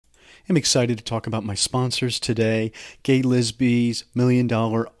I'm excited to talk about my sponsors today. Gay Lisby's $1 Million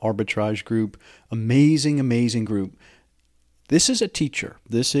Arbitrage Group. Amazing, amazing group. This is a teacher.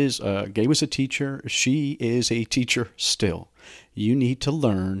 Gay was a teacher. She is a teacher still. You need to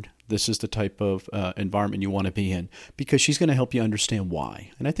learn. This is the type of environment you want to be in because she's going to help you understand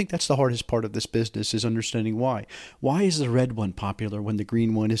why. And I think that's the hardest part of this business is understanding why. Why is the red one popular when the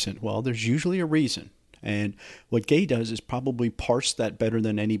green one isn't? Well, there's usually a reason. And what Gay does is probably parse that better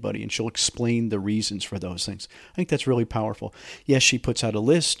than anybody, and she'll explain the reasons for those things. I think that's really powerful. Yes, she puts out a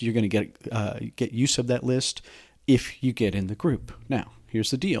list. You're going to get use of that list if you get in the group. Now, here's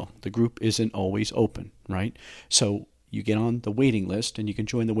the deal. The group isn't always open, right? So you get on the waiting list, and you can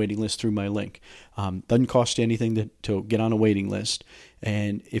join the waiting list through my link. Doesn't cost you anything to get on a waiting list.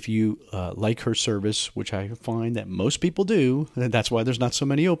 And if you like her service, which I find that most people do, and that's why there's not so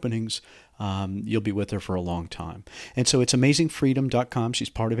many openings, you'll be with her for a long time. And so it's amazingfreedom.com. She's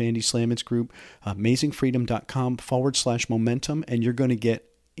part of Andy Slamon's group, amazingfreedom.com/momentum, and you're going to get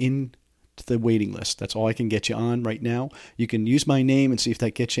in to the waiting list. That's all I can get you on right now. You can use my name and see if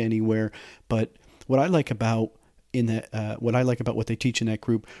that gets you anywhere. But what I like about what they teach in that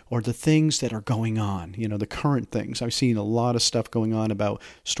group are the things that are going on, the current things. I've seen a lot of stuff going on about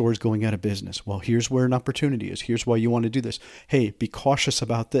stores going out of business. Well, here's where an opportunity is. Here's why you want to do this. Hey, be cautious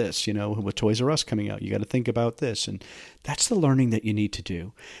about this. With Toys R Us coming out, you got to think about this. And that's the learning that you need to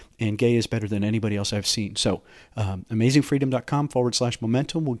do. And Gay is better than anybody else I've seen. So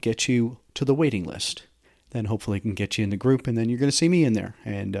amazingfreedom.com/momentum will get you to the waiting list. Then hopefully it can get you in the group, and then you're going to see me in there,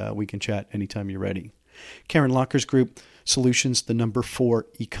 and we can chat anytime you're ready. Karen Locker's group, Solutions, 4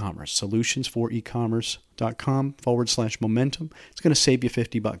 e-commerce, solutions4ecommerce.com/momentum. It's going to save you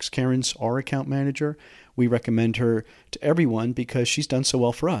 $50. Karen's our account manager. We recommend her to everyone because she's done so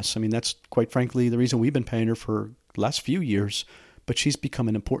well for us. I mean, that's quite frankly the reason we've been paying her for the last few years, but she's become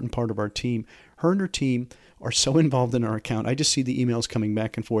an important part of our team. Her and her team are so involved in our account. I just see the emails coming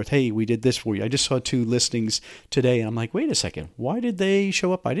back and forth. Hey, we did this for you. I just saw 2 listings today. And I'm like, wait a second. Why did they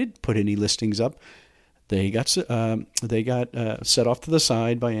show up? I didn't put any listings up. They got set off to the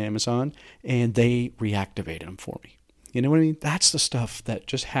side by Amazon, and they reactivated them for me. You know what I mean? That's the stuff that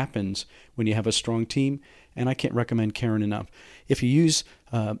just happens when you have a strong team, and I can't recommend Karen enough. If you use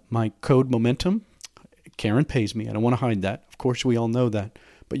my code Momentum, Karen pays me. I don't want to hide that. Of course, we all know that.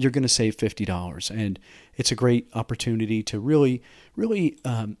 But you're going to save $50, and it's a great opportunity to really, really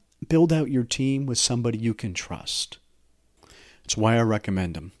build out your team with somebody you can trust. That's why I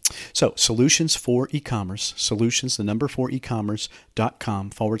recommend them. So Solutions for e-commerce, Solutions, 4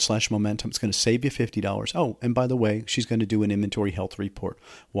 ecommerce.com/momentum. It's going to save you $50. Oh, and by the way, she's going to do an inventory health report.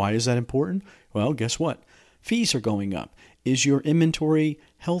 Why is that important? Well, guess what? Fees are going up. Is your inventory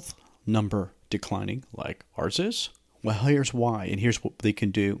health number declining like ours is? Well, here's why, and here's what they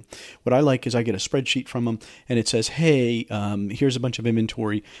can do. What I like is I get a spreadsheet from them, and it says, hey, here's a bunch of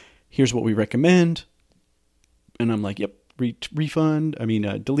inventory. Here's what we recommend. And I'm like, yep. Delete, return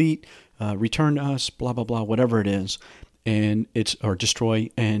to us, blah, blah, blah, whatever it is, or destroy,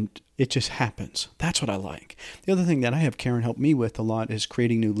 and it just happens. That's what I like. The other thing that I have Karen help me with a lot is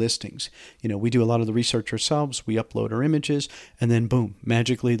creating new listings. We do a lot of the research ourselves. We upload our images, and then boom,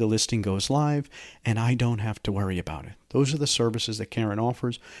 magically the listing goes live, and I don't have to worry about it. Those are the services that Karen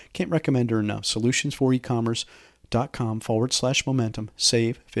offers. Can't recommend her enough. Solutions4ecommerce.com/momentum.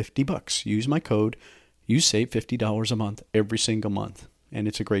 Save $50. Use my code. You save $50 a month every single month, and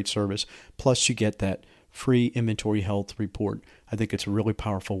it's a great service. Plus, you get that free inventory health report. I think it's a really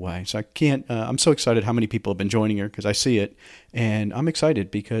powerful way. So I'm so excited how many people have been joining her because I see it, and I'm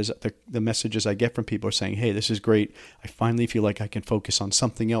excited because the messages I get from people are saying, hey, this is great. I finally feel like I can focus on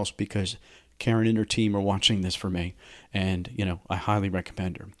something else because Karen and her team are watching this for me, and I highly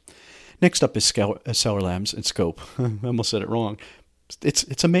recommend her. Next up is Seller Labs and Scope. I almost said it wrong.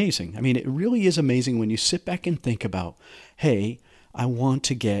 It's amazing. I mean, it really is amazing when you sit back and think about, hey, I want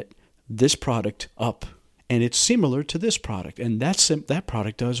to get this product up, and it's similar to this product, and that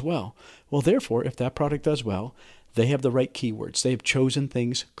product does well. Well, therefore, if that product does well, they have the right keywords. They have chosen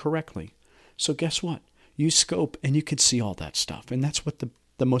things correctly. So guess what? Use Scope, and you can see all that stuff, and that's what the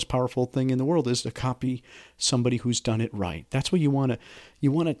most powerful thing in the world is, to copy somebody who's done it right. That's what you want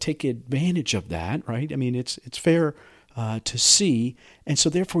to take advantage of that, right? I mean, it's fair to see, and so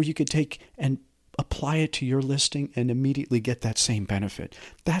therefore you could take and apply it to your listing and immediately get that same benefit.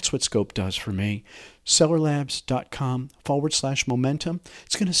 That's what Scope does for me. Sellerlabs.com/momentum.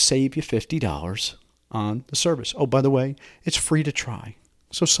 It's going to save you $50 on the service. Oh, by the way, it's free to try.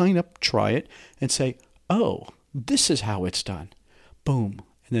 So sign up, try it, and say, oh, this is how it's done. Boom.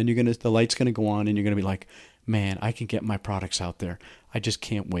 And then the light's going to go on, and you're going to be like, man, I can get my products out there. I just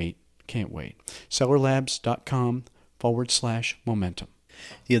can't wait. Can't wait. Sellerlabs.com/momentum.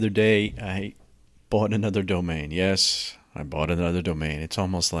 The other day, I bought another domain. Yes, I bought another domain. It's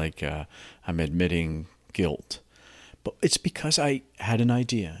almost like I'm admitting guilt. But it's because I had an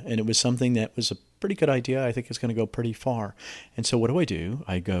idea, and it was something that was a pretty good idea. I think it's going to go pretty far. And so what do?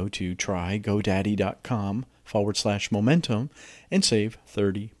 I go to trygodaddy.com/momentum and save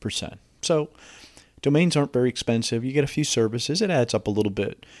 30%. So domains aren't very expensive. You get a few services. It adds up a little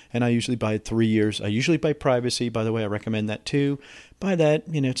bit. And I usually buy 3 years. I usually buy privacy. By the way, I recommend that too. Buy that.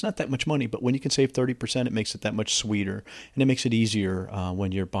 It's not that much money, but when you can save 30%, it makes it that much sweeter. And it makes it easier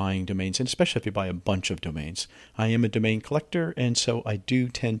when you're buying domains, and especially if you buy a bunch of domains. I am a domain collector, and so I do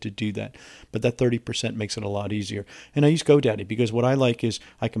tend to do that. But that 30% makes it a lot easier. And I use GoDaddy because what I like is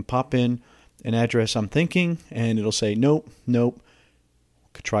I can pop in an address I'm thinking, and it'll say, nope,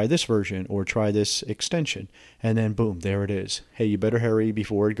 try this version or try this extension. And then boom, there it is. Hey, you better hurry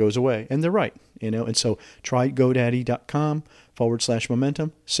before it goes away. And they're right, and so try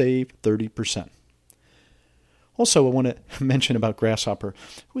godaddy.com/momentum, save 30%. Also, I want to mention about Grasshopper.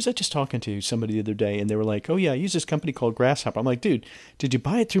 Who was I just talking to? Somebody the other day, and they were like, oh yeah, I use this company called Grasshopper. I'm like, dude, did you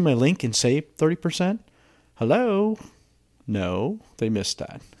buy it through my link and save 30%? Hello? No, they missed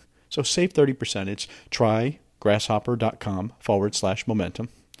that. So save 30%. It's trygrasshopper.com/momentum.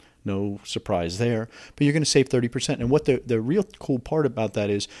 No surprise there, but you're going to save 30%. And what the real cool part about that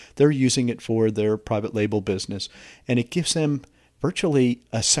is they're using it for their private label business, and it gives them virtually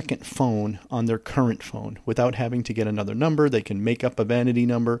a second phone on their current phone without having to get another number. They can make up a vanity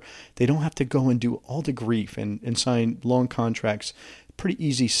number. They don't have to go and do all the grief and sign long contracts. Pretty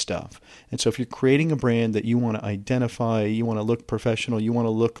easy stuff. And so if you're creating a brand that you want to identify, you want to look professional, you want to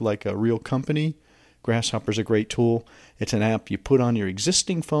look like a real company, Grasshopper's a great tool. It's an app you put on your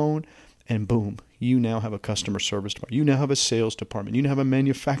existing phone, and boom, you now have a customer service department. You now have a sales department. You now have a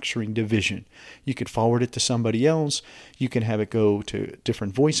manufacturing division. You could forward it to somebody else. You can have it go to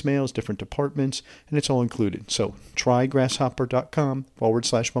different voicemails, different departments, and it's all included. So try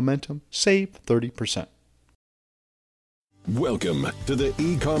grasshopper.com/momentum. Save 30%. Welcome to the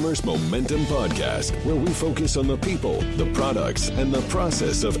E-Commerce Momentum Podcast, where we focus on the people, the products, and the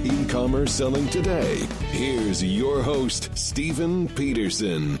process of e-commerce selling today. Here's your host, Stephen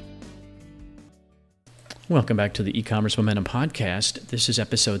Peterson. Welcome back to the E-Commerce Momentum Podcast. This is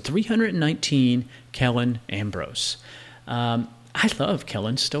episode 319, Kellon Ambrose. I love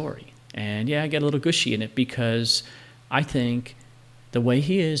Kellon's story. And yeah, I get a little gushy in it because I think the way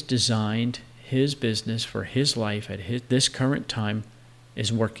he has designed his business for his life at this current time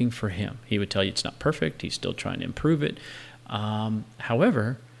is working for him. He would tell you it's not perfect. He's still trying to improve it.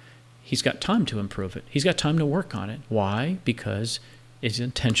 However, he's got time to improve it. He's got time to work on it. Why? Because it's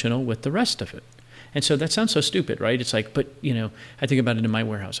intentional with the rest of it. And so that sounds so stupid, right? It's like, but, I think about it in my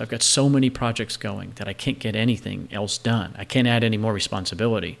warehouse. I've got so many projects going that I can't get anything else done. I can't add any more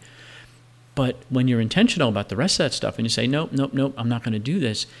responsibility. But when you're intentional about the rest of that stuff and you say, nope, I'm not going to do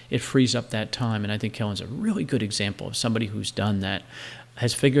this, it frees up that time. And I think Kellon's a really good example of somebody who's done that,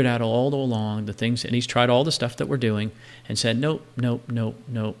 has figured out all along the things, and he's tried all the stuff that we're doing and said, nope,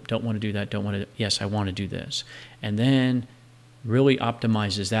 don't want to do that, yes, I want to do this. And then really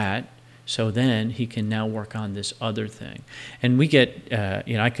optimizes that. So then he can now work on this other thing. And we get,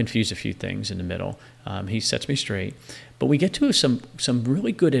 I confuse a few things in the middle. He sets me straight. But we get to some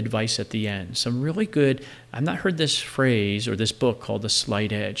really good advice at the end. Some really good, I've not heard this phrase or this book called The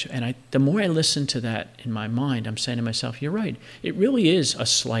Slight Edge. And the more I listen to that in my mind, I'm saying to myself, you're right. It really is a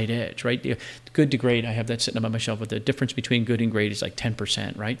slight edge, right? Good to great, I have that sitting on my shelf, but the difference between good and great is like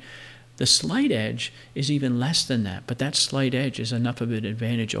 10%, right? The slight edge is even less than that, but that slight edge is enough of an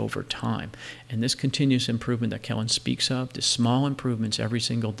advantage over time. And this continuous improvement that Kellon speaks of, the small improvements every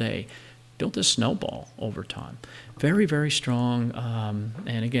single day, built a snowball over time. Very, very strong.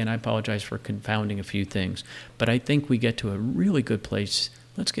 And again, I apologize for confounding a few things, but I think we get to a really good place.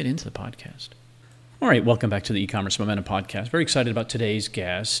 Let's get into the podcast. All right, welcome back to the E-Commerce Momentum Podcast. Very excited about today's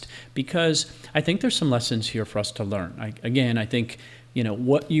guest because I think there's some lessons here for us to learn. I think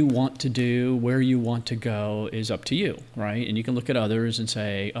what you want to do, where you want to go is up to you, right? And you can look at others and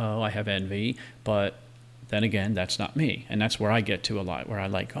say, oh, I have envy, but then again, that's not me. And that's where I get to a lot, where I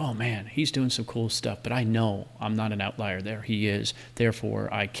like, oh man, he's doing some cool stuff, but I know I'm not an outlier there. He is,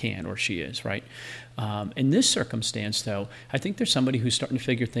 therefore I can, or she is, right? In this circumstance, though, I think there's somebody who's starting to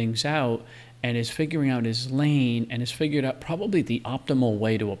figure things out and is figuring out his lane and has figured out probably the optimal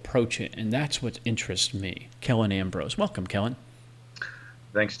way to approach it. And that's what interests me. Kellon Ambrose. Welcome, Kellon.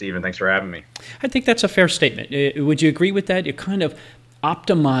 Thanks, Stephen. Thanks for having me. I think that's a fair statement. Would you agree with that? You kind of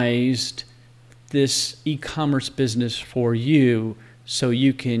optimized this e-commerce business for you so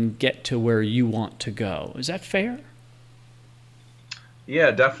you can get to where you want to go. Is that fair?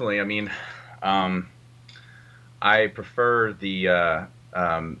 Yeah, definitely. I mean, I prefer the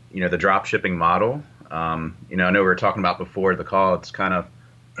the drop shipping model. I know we were talking about before the call. It's kind of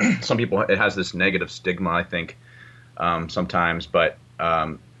some people, it has this negative stigma, I think, sometimes, but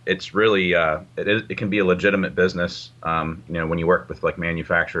it's really it can be a legitimate business. When you work with like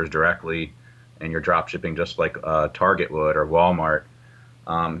manufacturers directly, and you're drop shipping just like Target would or Walmart.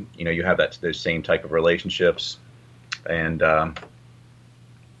 You have those same type of relationships, and I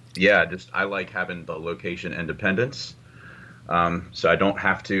like having the location independence. So I don't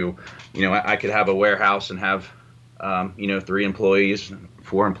have to, I could have a warehouse and have, 3 employees,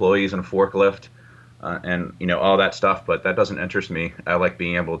 4 employees and a forklift, and all that stuff. But that doesn't interest me. I like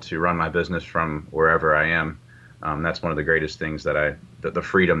being able to run my business from wherever I am. That's one of the greatest things that the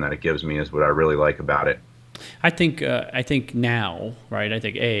freedom that it gives me is what I really like about it. I think now, right? I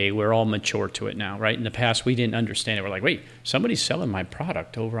think we're all mature to it now, right? In the past, we didn't understand it. We're like, wait, somebody's selling my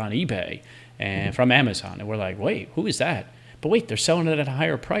product over on eBay and from Amazon, and we're like, wait, who is that? But wait, they're selling it at a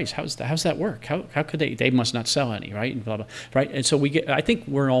higher price. How's that work? How could they must not sell any, right? And blah, blah, right? And so I think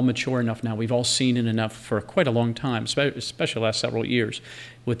we're all mature enough now. We've all seen it enough for quite a long time, especially the last several years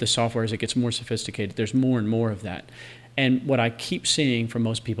with the software as it gets more sophisticated. There's more and more of that. And what I keep seeing from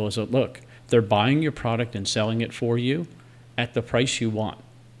most people is that, look, they're buying your product and selling it for you at the price you want.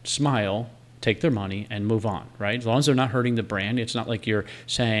 Smile, take their money, and move on, right? As long as they're not hurting the brand, it's not like you're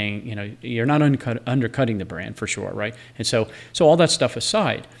saying, you're not undercutting the brand for sure, right? And so all that stuff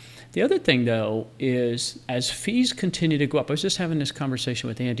aside, the other thing, though, is as fees continue to go up, I was just having this conversation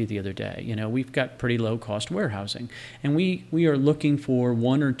with Andy the other day. We've got pretty low-cost warehousing, and we are looking for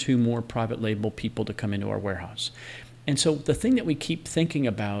 1 or 2 more private label people to come into our warehouse. And so the thing that we keep thinking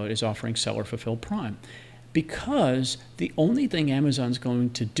about is offering Seller Fulfilled Prime, because the only thing Amazon's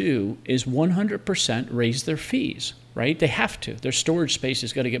going to do is 100% raise their fees, right? They have to. Their storage space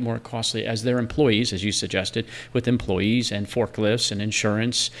is going to get more costly as their employees, as you suggested, with employees and forklifts and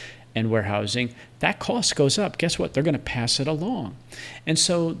insurance and warehousing. That cost goes up. Guess what? They're going to pass it along. And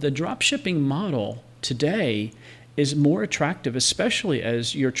so the drop shipping model today is more attractive, especially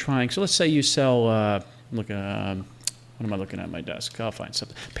as you're trying. So let's say you sell, what am I looking at my desk? I'll find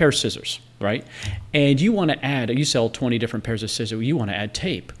something. Pair of scissors, right? And you want to you sell 20 different pairs of scissors. You want to add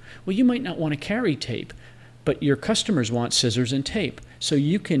tape. Well, you might not want to carry tape, but your customers want scissors and tape. So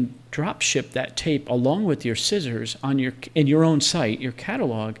you can drop ship that tape along with your scissors in your own site, your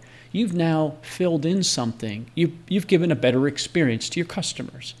catalog. You've now filled in something. You've given a better experience to your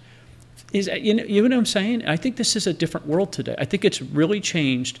customers. You know what I'm saying? I think this is a different world today. I think it's really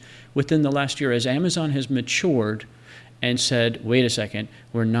changed within the last year as Amazon has matured and said, wait a second,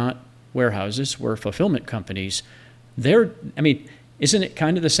 we're not warehouses, we're fulfillment companies. Isn't it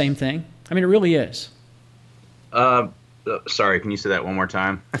kind of the same thing? I mean, it really is. Sorry, can you say that one more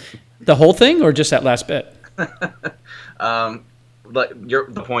time? The whole thing or just that last bit? The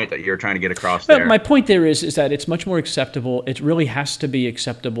point that you're trying to get across there. My point there is that it's much more acceptable. It really has to be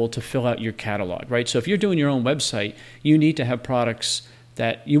acceptable to fill out your catalog, right? So if you're doing your own website, you need to have products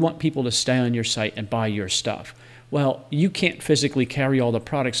that you want people to stay on your site and buy your stuff. Well, you can't physically carry all the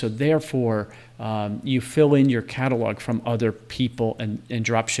products, so therefore you fill in your catalog from other people, and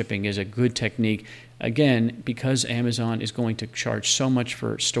drop shipping is a good technique. Again, because Amazon is going to charge so much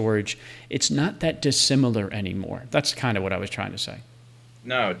for storage, it's not that dissimilar anymore. That's kind of what I was trying to say.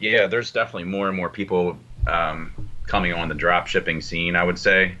 No, yeah, there's definitely more and more people coming on the drop shipping scene, I would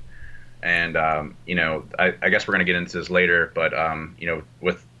say. And, I guess we're going to get into this later, but,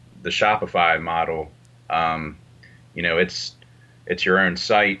 with the Shopify model, it's your own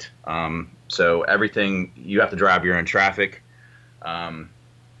site. So everything, you have to drive your own traffic.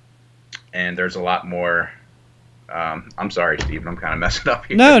 And there's a lot more. I'm sorry, Steve, I'm kind of messing up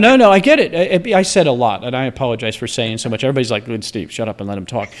here. No, I get it. I said a lot, and I apologize for saying so much. Everybody's like, good, Steve, shut up and let him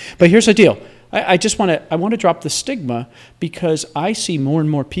talk. But here's the deal. I want to drop the stigma, because I see more and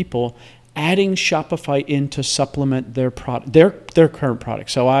more people adding Shopify in to supplement their current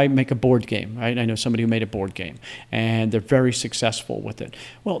product. So I make a board game, right? I know somebody who made a board game, and they're very successful with it.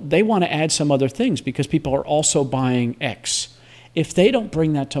 Well, they want to add some other things because people are also buying X. If they don't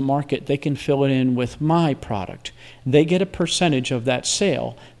bring that to market, they can fill it in with my product. They get a percentage of that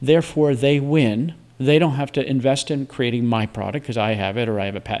sale. Therefore, they win. They don't have to invest in creating my product because I have it or I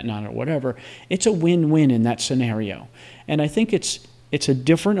have a patent on it or whatever. It's a win-win in that scenario. And I think it's a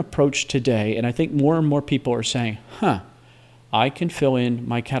different approach today, and I think more and more people are saying, I can fill in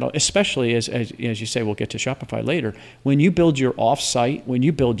my catalog, especially as you say, we'll get to Shopify later. When you build your off-site, when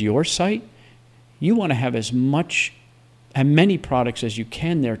you build your site, you want to have as much many products as you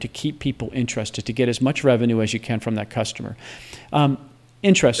can there to keep people interested, to get as much revenue as you can from that customer.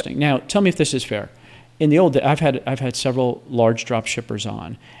 Interesting. Now, tell me if this is fair. In the old days, I've had several large drop shippers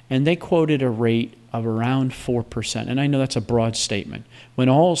on, and they quoted a rate of around 4%. And I know that's a broad statement. When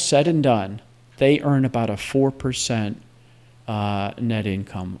all's said and done, they earn about a 4% net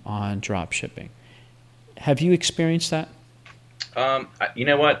income on drop shipping. Have you experienced that? You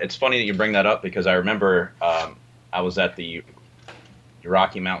know what? It's funny that you bring that up, because I remember I was at the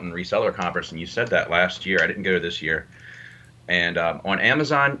Rocky Mountain Reseller Conference, and you said that last year. I didn't go this year. And on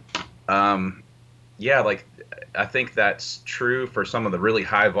Amazon, like I think that's true for some of the really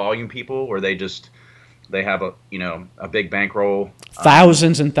high volume people, where they have a big bankroll,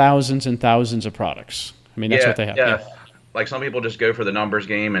 thousands and thousands and thousands of products. I mean, that's what they have. Yeah. Like some people just go for the numbers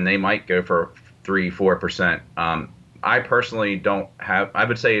game, and they might go for 3-4%. I personally don't have. I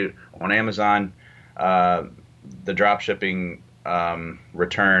would say on Amazon, the drop shipping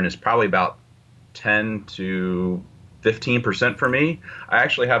return is probably about 10 to 15% for me. I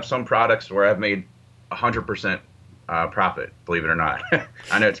actually have some products where I've made 100% profit, believe it or not.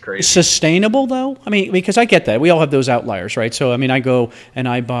 I know it's crazy. Sustainable, though? I mean, because I get that. We all have those outliers, right? So, I mean, I go and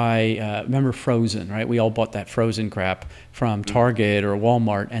I buy, remember Frozen, right? We all bought that Frozen crap from Target or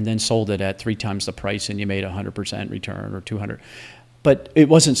Walmart and then sold it at 3 times the price, and you made 100% return or 200. But it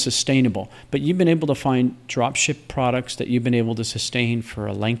wasn't sustainable. But you've been able to find drop ship products that you've been able to sustain for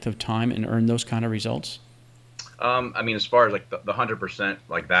a length of time and earn those kind of results? I mean, as far as like the 100%,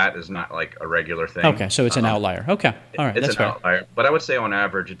 like that is not like a regular thing. Okay, so it's an outlier. Okay, all right, it's that's fair. Outlier. But I would say on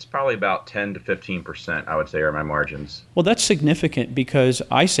average, it's probably about 10 to 15%. I would say are my margins. Well, that's significant, because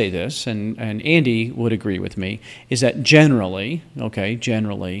I say this, and Andy would agree with me, is that generally,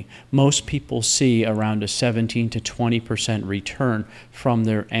 most people see around a 17 to 20% return from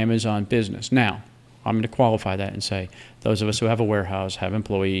their Amazon business. Now, I'm going to qualify that and say those of us who have a warehouse, have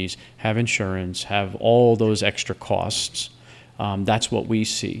employees, have insurance, have all those extra costs, that's what we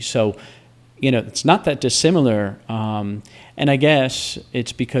see. So, it's not that dissimilar. And I guess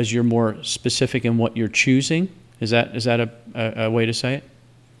it's because you're more specific in what you're choosing. Is that a way to say it?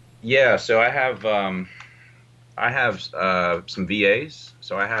 Yeah. So I have some VAs.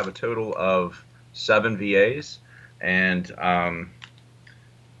 So I have a total of 7 VAs, and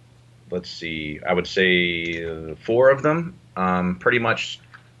let's see, I would say 4 of them pretty much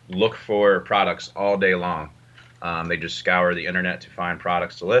look for products all day long. They just scour the internet to find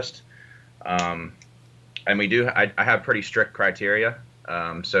products to list. And I have pretty strict criteria.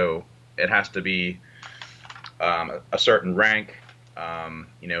 So it has to be a certain rank, a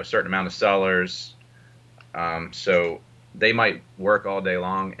certain amount of sellers. So they might work all day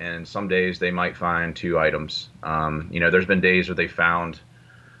long, and some days they might find 2 items. There's been days where they found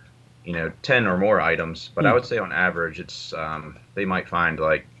 10 or more items, but I would say on average it's they might find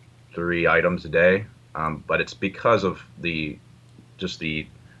like 3 items a day, but it's because of the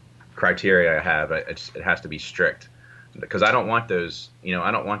criteria I have. It has to be strict, because I don't want those,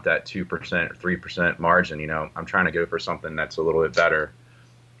 I don't want that 2% or 3% margin. I'm trying to go for something that's a little bit better.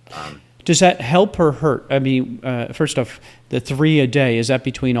 Does that help or hurt? I mean, first off, the 3 a day, is that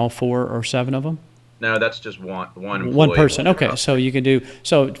between all 4 or 7 of them? No, that's just one employee. One person. Okay, so you can do,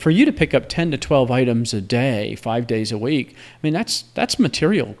 so for you to pick up 10 to 12 items a day, 5 days a week, I mean, that's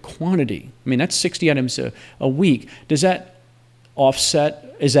material quantity. I mean, that's 60 items a week. Does that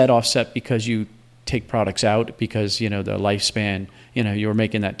offset? Is that offset because you take products out because, the lifespan, you were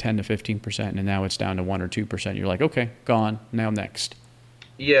making that 10 to 15% and now it's down to 1 or 2%. You're like, okay, gone, now next.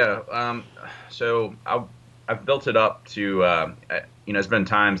 Yeah, so I've built it up to, there's been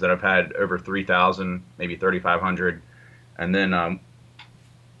times that I've had over 3,000, maybe 3,500. And then,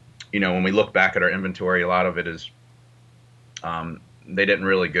 when we look back at our inventory, a lot of it is they didn't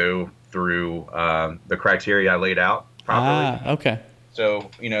really go through the criteria I laid out properly. Okay. So,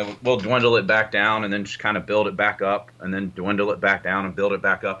 we'll dwindle it back down and then just kind of build it back up, and then dwindle it back down and build it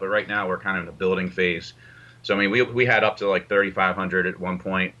back up. But right now we're kind of in the building phase. So, I mean, we had up to like 3,500 at one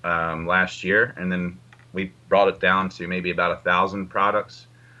point last year, and then we brought it down to maybe about 1,000 products,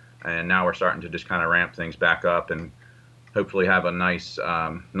 and now we're starting to just kind of ramp things back up and hopefully have a nice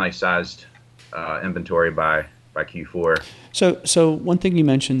sized inventory by Q4. So one thing you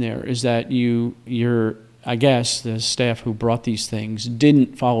mentioned there is that you're I guess the staff who brought these things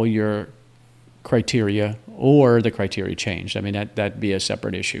didn't follow your criteria, or the criteria changed. I mean, that'd be a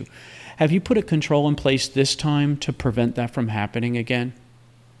separate issue. Have you put a control in place this time to prevent that from happening again?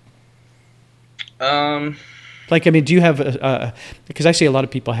 Like, I mean, do you have because I see a lot of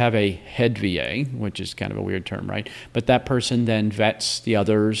people have a head VA, which is kind of a weird term, right? But that person then vets the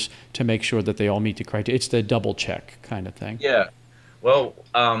others to make sure that they all meet the criteria. It's the double check kind of thing. Yeah. Well,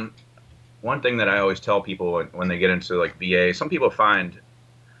 one thing that I always tell people when they get into like VA, some people find,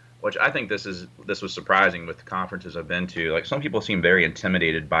 which I think this was surprising with the conferences I've been to, like some people seem very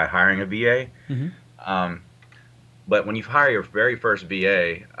intimidated by hiring a VA. Mm-hmm. But when you hire your very first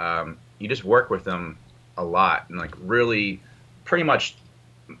VA, you just work with them a lot and like really pretty much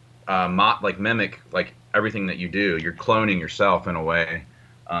mimic like everything that you do. You're cloning yourself in a way.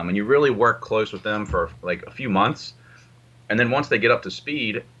 And you really work close with them for like a few months. And then once they get up to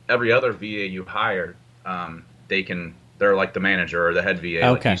speed, every other VA you hire, they're like the manager or the head VA. Okay.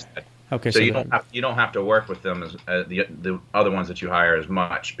 Like you said. Okay. So you don't have to work with them as the other ones that you hire as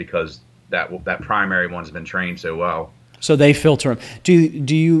much because that primary one's been trained so well. So they filter them. Do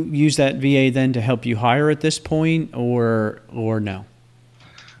you use that VA then to help you hire at this point, or no?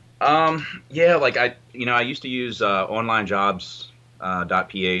 Yeah, like I used to use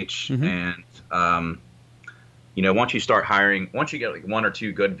onlinejobs.ph, mm-hmm. and once you start hiring, once you get like one or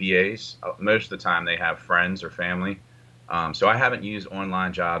two good VAs, most of the time they have friends or family. So I haven't used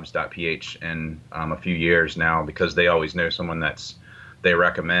onlinejobs.ph in a few years now because they always know someone they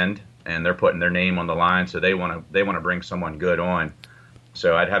recommend. And they're putting their name on the line, so they want to bring someone good on.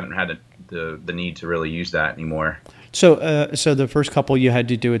 So I haven't had the need to really use that anymore. So the first couple you had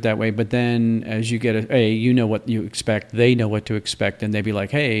to do it that way, but then as you get you know what you expect, they know what to expect, and they'd be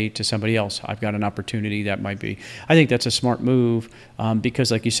like, hey, to somebody else, I've got an opportunity that might be. I think that's a smart move because,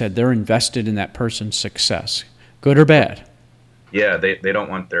 like you said, they're invested in that person's success, good or bad. Yeah, they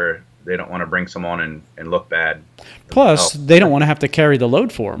don't want to bring someone and look bad. Plus, they don't want to have to carry the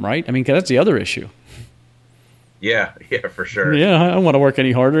load for them, right? I mean, 'cause that's the other issue. Yeah, for sure. Yeah, I don't want to work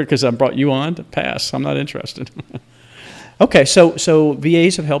any harder because I brought you on to pass. I'm not interested. Okay, so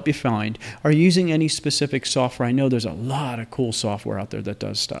VAs have helped you find. Are you using any specific software? I know there's a lot of cool software out there that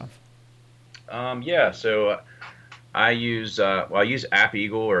does stuff. Yeah, so I use App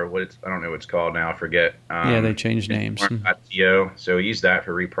Eagle or I don't know what it's called now. I forget. Yeah, they changed names. So we use that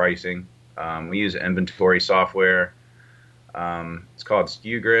for repricing. We use inventory software. It's called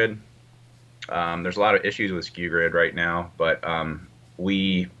SKU Grid. There's a lot of issues with SKU Grid right now, but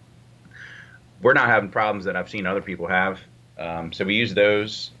we're not having problems that I've seen other people have. So we use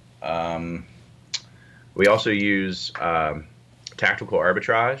those. We also use tactical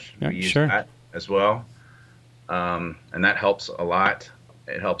arbitrage. Yeah, we use sure. that as well. And that helps a lot.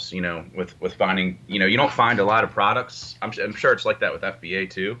 It helps, with finding, you don't find a lot of products. I'm sure it's like that with FBA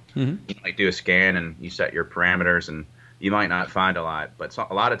too. Mm-hmm. You might do a scan and you set your parameters and you might not find a lot, but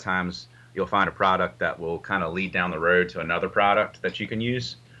a lot of times you'll find a product that will kind of lead down the road to another product that you can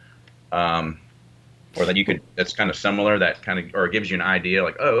use. Or that's kind of similar, or gives you an idea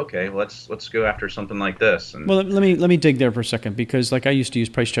like, oh, okay, well, let's go after something like this. And well, let me dig there for a second because like I used to use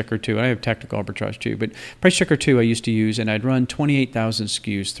Price Checker 2. I have tactical arbitrage too, but Price Checker 2 I used to use, and I'd run 28,000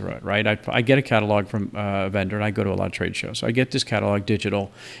 SKUs through it, right? I get a catalog from a vendor, and I go to a lot of trade shows. So I get this catalog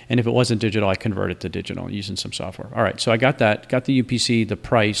digital, and if it wasn't digital, I convert it to digital using some software. All right, so I got that, got the UPC, the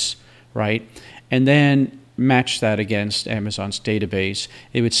price, right? And then match that against Amazon's database,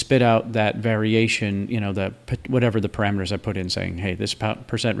 it would spit out that variation, whatever the parameters I put in saying, hey, this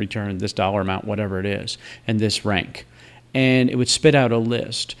percent return, this dollar amount, whatever it is, and this rank. And it would spit out a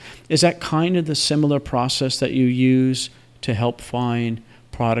list. Is that kind of the similar process that you use to help find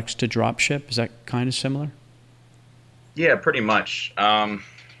products to drop ship? Is that kind of similar? Yeah, pretty much. I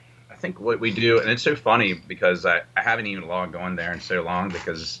think what we do, and it's so funny because I haven't even logged on there in so long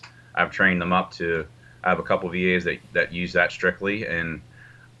because I've trained them up to. I have a couple VAs that use that strictly, and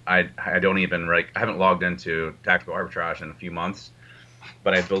I don't even I haven't logged into tactical arbitrage in a few months,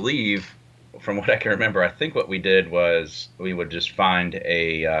 but I believe, from what I can remember, I think what we did was we would just find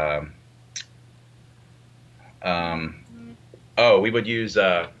we would use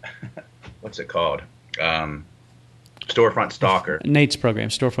what's it called, Storefront Stalker. Nate's program,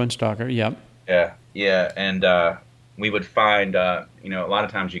 Storefront Stalker. Yep. Yeah, and we would find, a lot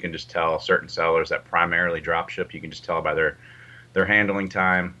of times you can just tell certain sellers that primarily drop ship. You can just tell by their handling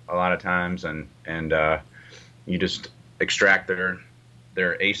time a lot of times, and you just extract their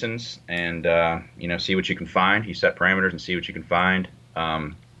ASINs and see what you can find. You set parameters and see what you can find.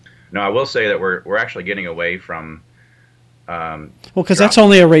 I will say that we're actually getting away from. Because that's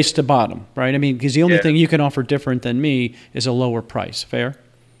only a race to bottom, right? I mean, because the only thing you can offer different than me is a lower price. Fair?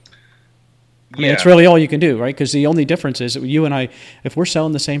 I mean, it's really all you can do, right? Because the only difference is that you and I, if we're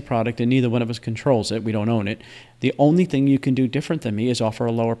selling the same product and neither one of us controls it, we don't own it, the only thing you can do different than me is offer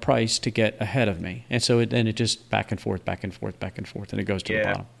a lower price to get ahead of me. And so then it just back and forth, back and forth, back and forth, and it goes to the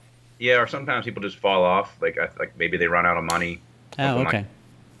bottom. Yeah, or sometimes people just fall off. Like maybe they run out of money. Oh, okay. Like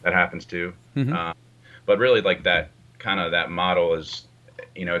that happens too. Mm-hmm. But really, like that model is,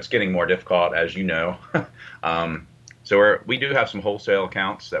 it's getting more difficult, as you know. So we do have some wholesale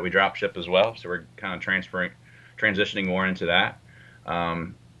accounts that we drop ship as well. So we're kind of transitioning more into that.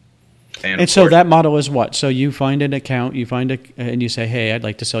 And so that model is what? So you find an account, and you say, hey, I'd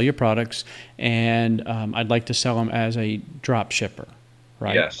like to sell your products, and I'd like to sell them as a drop shipper,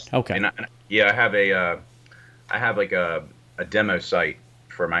 right? Yes. Okay. And I have a demo site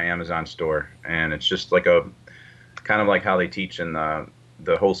for my Amazon store, and it's just like kind of like how they teach in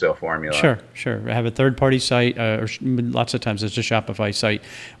the wholesale formula. Sure. I have a third-party site, or lots of times it's a Shopify site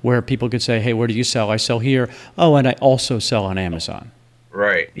where people could say, hey, where do you sell? I sell here. Oh, and I also sell on Amazon.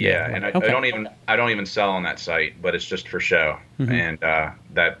 Right. Yeah. And I don't even sell on that site, but it's just for show. Mm-hmm. And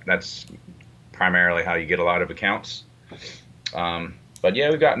that's primarily how you get a lot of accounts. But yeah,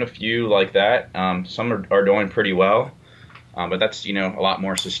 we've gotten a few like that. Some are doing pretty well, but that's a lot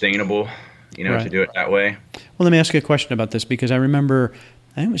more sustainable. Right. To do it that way. Well, let me ask you a question about this, because I remember,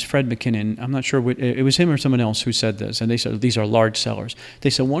 I think it was Fred McKinnon, I'm not sure, it was him or someone else who said this, and they said these are large sellers. They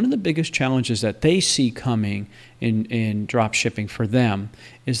said one of the biggest challenges that they see coming in drop shipping for them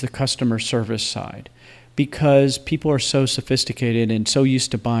is the customer service side, because people are so sophisticated and so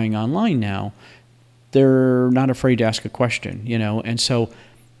used to buying online now, they're not afraid to ask a question, and so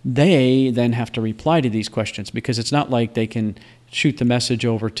they then have to reply to these questions, because it's not like they can shoot the message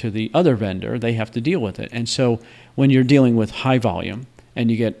over to the other vendor. They have to deal with it. And so when you're dealing with high volume and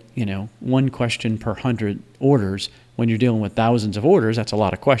you get, one question per 100 orders, when you're dealing with thousands of orders, that's a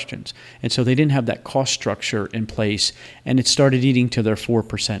lot of questions. And so they didn't have that cost structure in place, and it started eating to their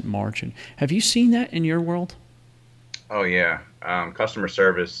 4% margin. Have you seen that in your world? Oh, yeah. Customer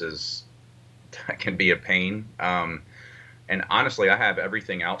service can be a pain. And honestly, I have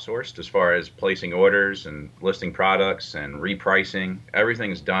everything outsourced as far as placing orders and listing products and repricing.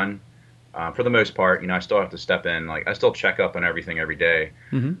 Everything's done for the most part. I still have to step in. Like, I still check up on everything every day.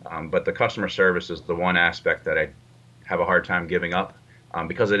 Mm-hmm. But the customer service is the one aspect that I have a hard time giving up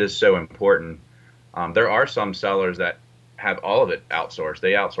because it is so important. There are some sellers that have all of it outsourced.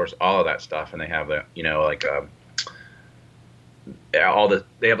 They outsource all of that stuff, and they have they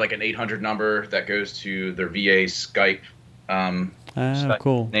have like an 800 number that goes to their VA Skype.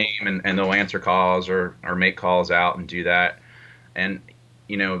 Cool. Name and they'll answer calls or make calls out and do that. And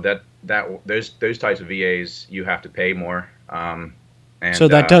those types of VAs, you have to pay more. And so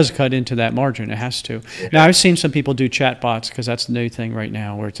that does cut into that margin. It has to. Yeah. Now, I've seen some people do chat bots, because that's the new thing right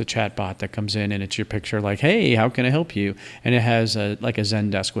now, where it's a chat bot that comes in and it's your picture like, hey, how can I help you? And it has like a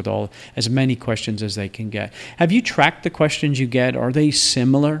Zendesk with as many questions as they can get. Have you tracked the questions you get? Are they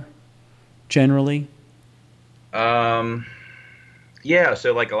similar generally? Yeah,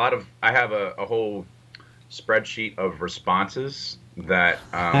 so like I have a whole spreadsheet of responses that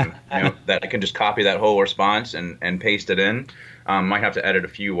that I can just copy that whole response and paste it in. Might have to edit a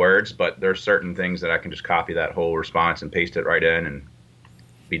few words, but there's certain things that I can just copy that whole response and paste it right in and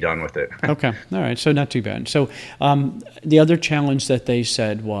be done with it. Okay, all right, so not too bad. So the other challenge that they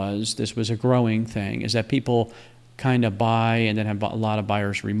said this was a growing thing, is that people kind of buy and then have a lot of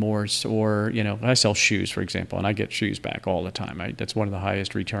buyer's remorse, or I sell shoes, for example, and I get shoes back all the time. That's one of the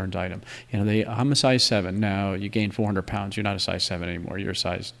highest returns item. I'm a size 7 now. You gain 400 pounds, you're not a size 7 anymore. You're a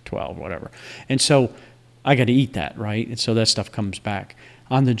size 12, whatever. And so I got to eat that, right? And so that stuff comes back.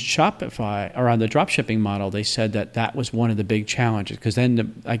 On the Shopify or on the drop shipping model, they said that was one of the big challenges, because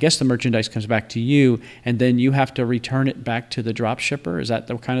then I guess the merchandise comes back to you, and then you have to return it back to the drop shipper. Is that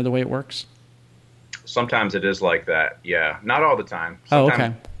kind of the way it works? Sometimes it is like that, yeah. Not all the time.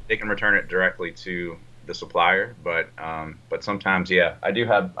 Sometimes they can return it directly to the supplier, but sometimes, yeah. I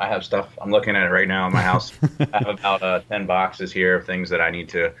have stuff. I'm looking at it right now in my house. I have about 10 boxes here of things that I need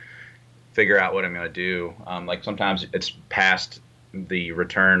to figure out what I'm going to do. Like sometimes it's past the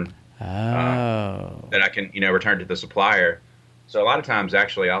return that I can return to the supplier. So a lot of times,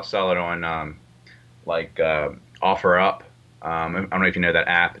 actually, I'll sell it on OfferUp. I don't know if you know that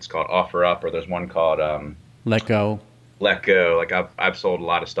app. It's called OfferUp, or there's one called Let Go. Like I've sold a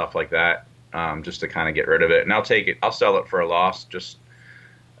lot of stuff like that, just to kind of get rid of it. And I'll sell it for a loss, just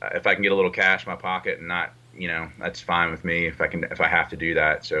if I can get a little cash in my pocket and not that's fine with me if I have to do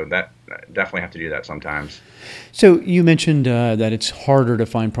that. So that I definitely have to do that sometimes. So you mentioned that it's harder to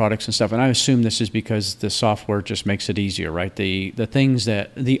find products and stuff, and I assume this is because the software just makes it easier, right? The things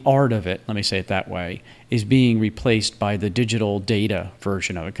that the art of it, let me say it that way, is being replaced by the digital data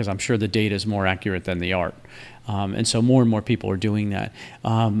version of it, because I'm sure the data is more accurate than the art, and so more and more people are doing that.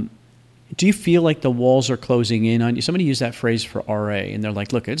 Do you feel like the walls are closing in on you? Somebody used that phrase for RA, and they're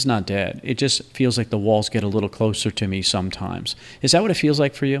like, look, it's not dead. It just feels like the walls get a little closer to me sometimes. Is that what it feels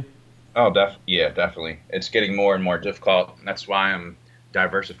like for you? Oh, yeah, definitely. It's getting more and more difficult. That's why I'm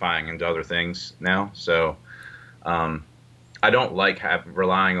diversifying into other things now. So I don't like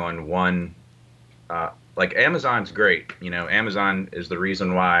relying on one. Like Amazon's great. Amazon is the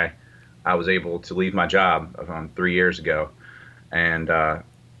reason why I was able to leave my job 3 years ago. And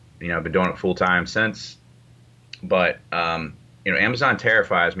I've been doing it full time since, but Amazon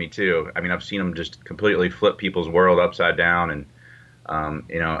terrifies me too. I mean, I've seen them just completely flip people's world upside down, and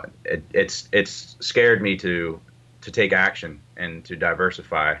it's scared me to take action and to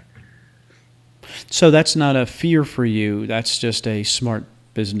diversify. So that's not a fear for you. That's just a smart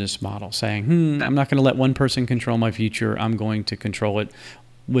business model saying, I'm not going to let one person control my future. I'm going to control it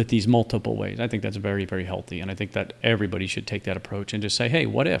with these multiple ways. I think that's very, very healthy, and I think that everybody should take that approach and just say, "Hey,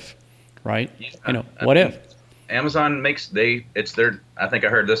 what if?" Right? Yeah, what if? Amazon it's their. I think I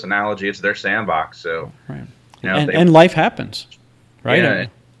heard this analogy. It's their sandbox. So, right. And life happens, right? Yeah.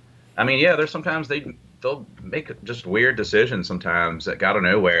 I mean, yeah. There's sometimes they'll make just weird decisions sometimes that out of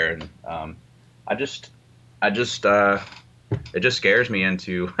nowhere, and it just scares me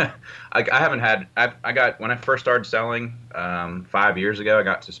into. I haven't had. I got when I first started selling 5 years ago. I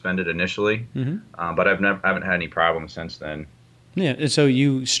got suspended initially, but I haven't had any problems since then. Yeah, and so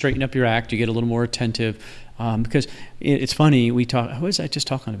you straighten up your act. You get a little more attentive, because it's funny. We talk. Who was I just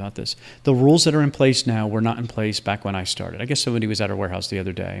talking about this? The rules that are in place now were not in place back when I started. I guess somebody was at our warehouse the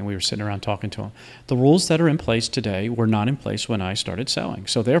other day, and we were sitting around talking to them. The rules that are in place today were not in place when I started selling.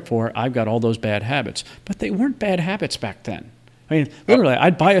 So therefore, I've got all those bad habits. But they weren't bad habits back then. I mean, literally,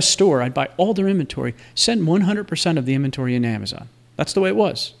 I'd buy a store. I'd buy all their inventory, send 100% of the inventory in Amazon. That's the way it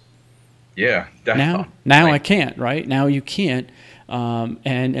was. Yeah. Now I can't, right? Now you can't.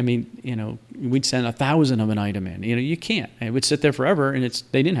 And I mean, we'd send 1,000 of an item in. You can't. It would sit there forever, and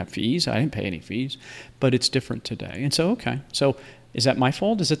they didn't have fees. I didn't pay any fees, but it's different today. And so, okay. So is that my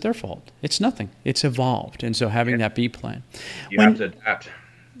fault? Is it their fault? It's nothing. It's evolved. And so having that B plan. You have to adapt.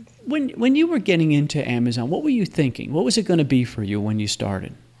 When you were getting into Amazon, what were you thinking? What was it going to be for you when you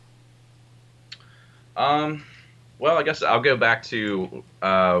started? Well, I guess I'll go back to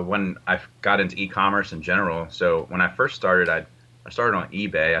when I got into e-commerce in general. So when I first started, I started on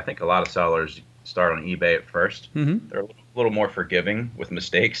eBay. I think a lot of sellers start on eBay at first. Mm-hmm. They're a little more forgiving with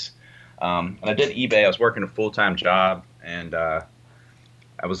mistakes. And I did eBay. I was working a full-time job, and I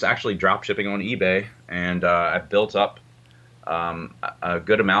was actually drop shipping on eBay, and I built up a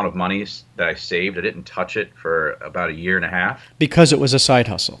good amount of money that I saved. I didn't touch it for about a year and a half. Because it was a side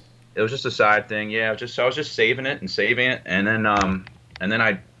hustle. It was just a side thing, yeah. I was just saving it, and then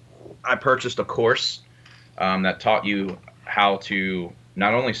I purchased a course that taught you how to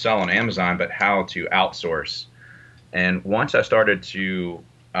not only sell on Amazon but how to outsource. And once I started to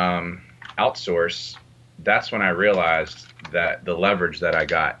outsource, that's when I realized that the leverage that I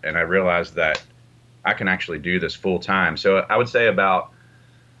got, and I realized that I can actually do this full time. So I would say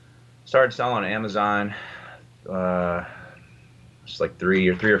started selling on Amazon. It's like 3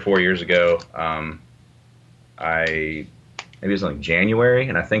 or 4 years ago. Maybe it was like January,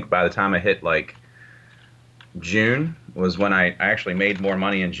 and I think by the time I hit like June was when I actually made more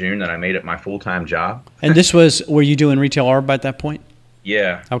money in June than I made at my full-time job. And were you doing retail arb at that point?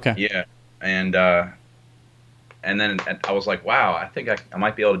 Yeah. Okay. Yeah. And then I was like, wow, I think I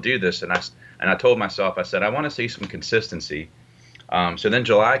might be able to do this. And I told myself, I said, I want to see some consistency. So then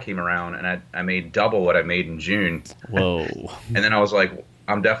July came around, and I made double what I made in June. Whoa. And then I was like,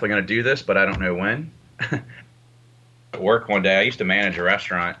 I'm definitely going to do this, but I don't know when. At work one day, I used to manage a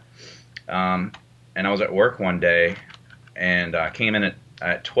restaurant, and I was at work one day, and I came in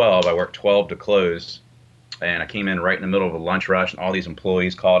at 12. I worked 12 to close, and I came in right in the middle of a lunch rush, and all these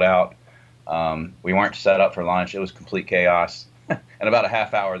employees called out. We weren't set up for lunch. It was complete chaos. And about a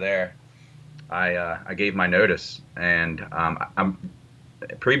half hour there, I gave my notice, and I'm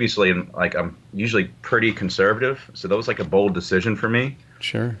usually pretty conservative, so that was like a bold decision for me.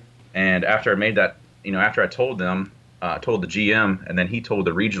 Sure. And after I made that, after I told them, told the GM, and then he told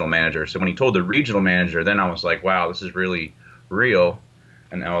the regional manager. So when he told the regional manager, then I was like, wow, this is really real.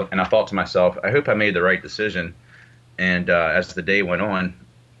 And I thought to myself, I hope I made the right decision. And as the day went on,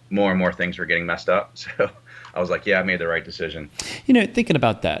 more and more things were getting messed up. So I was like, yeah, I made the right decision. Thinking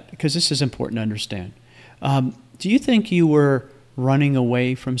about that, because this is important to understand. Do you think you were running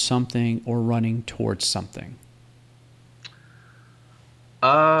away from something or running towards something?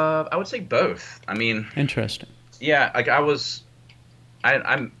 I would say both. I mean, interesting. Yeah, like I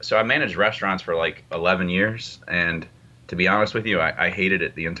managed restaurants for like 11 years, and to be honest with you, I hated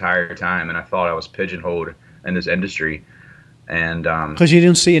it the entire time, and I thought I was pigeonholed in this industry. And because you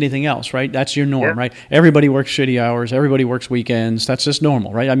didn't see anything else, right? That's your norm, right? Everybody works shitty hours. Everybody works weekends. That's just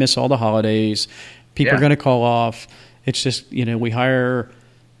normal, right? I miss all the holidays. People are going to call off. It's just, we hire,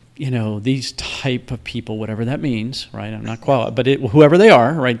 these type of people, whatever that means, right? I'm not qualified, but whoever they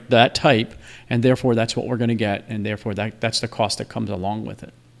are, right? That type, and therefore that's what we're going to get, and therefore that's the cost that comes along with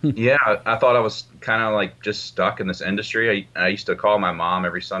it. Yeah, I thought I was kind of like just stuck in this industry. I used to call my mom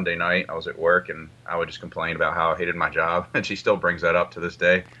every Sunday night. I was at work, and I would just complain about how I hated my job, and she still brings that up to this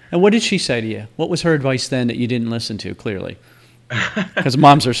day. And what did she say to you? What was her advice then that you didn't listen to, clearly? Because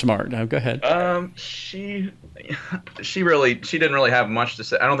moms are smart. Now, go ahead. She didn't really have much to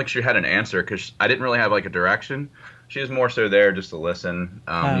say. I don't think she had an answer because I didn't really have like a direction. She was more so there just to listen,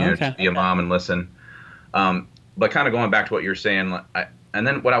 just be a mom and listen. But kind of going back to what you were saying, and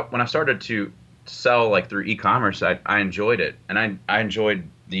then when I started to sell like through e-commerce, I enjoyed it, and I enjoyed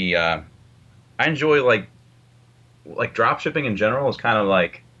I enjoy like drop shipping in general is kind of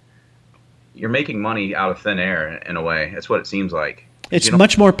like you're making money out of thin air in a way. That's what it seems like. It's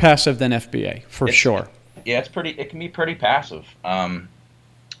much more passive than FBA for sure. Yeah, it can be pretty passive,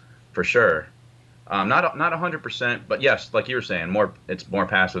 for sure. Not 100%, but yes, like you were saying, it's more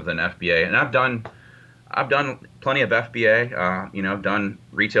passive than FBA. And I've done plenty of FBA. I've done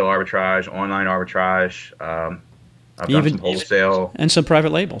retail arbitrage, online arbitrage. I've done some wholesale and some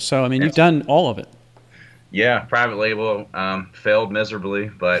private label. So you've done all of it. Yeah, private label failed miserably,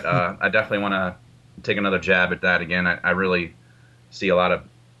 but I definitely want to take another jab at that again. I really see a lot of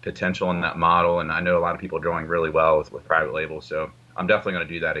potential in that model, and I know a lot of people are doing really well with private label, so I'm definitely going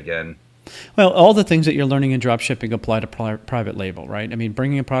to do that again. Well, all the things that you're learning in drop shipping apply to private label, right?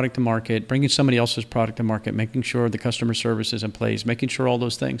 Bringing a product to market, bringing somebody else's product to market, making sure the customer service is in place, making sure all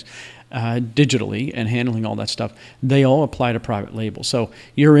those things digitally and handling all that stuff, they all apply to private label. So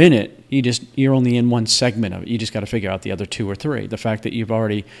you're in it. You're only in one segment of it. You just got to figure out the other two or three. The fact that you've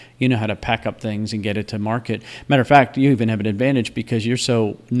already, how to pack up things and get it to market. Matter of fact, you even have an advantage because you're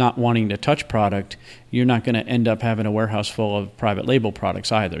so not wanting to touch product, you're not going to end up having a warehouse full of private label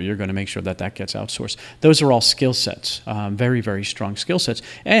products either. You're going to make sure that gets outsourced. Those are all skill sets, very, very strong skill sets.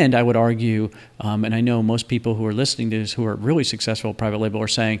 And I would argue, and I know most people who are listening to this who are really successful at private label are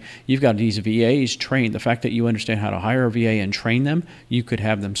saying, you've got these VAs trained. The fact that you understand how to hire a VA and train them, you could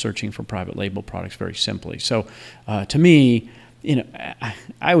have them searching for private label products very simply. So to me, I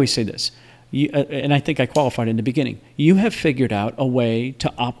always say this, and I think I qualified in the beginning, you have figured out a way to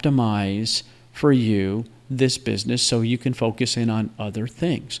optimize for you this business so you can focus in on other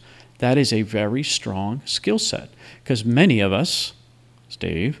things. That is a very strong skill set because many of us,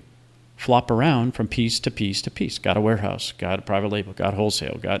 Steve, flop around from piece to piece to piece. Got a warehouse, got a private label, got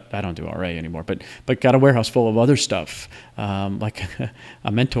wholesale, I don't do RA anymore, but got a warehouse full of other stuff. Like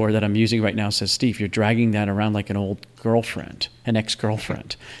a mentor that I'm using right now says, Steve, you're dragging that around like an old girlfriend, an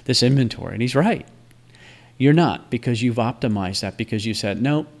ex-girlfriend, this inventory. And he's right. You're not, because you've optimized that, because you said,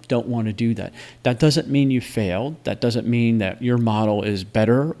 no, don't want to do that. That doesn't mean you failed. That doesn't mean that your model is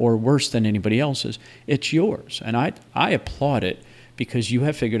better or worse than anybody else's. It's yours. And I applaud it because you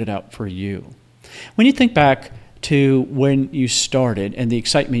have figured it out for you. When you think back to when you started and the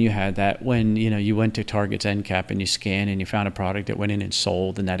excitement you had that when you went to Target's end cap and you scanned and you found a product that went in and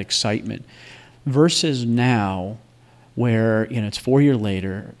sold and that excitement versus now, where it's 4 years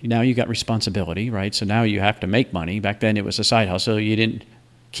later, now you got responsibility, right? So now you have to make money. Back then it was a side hustle. You didn't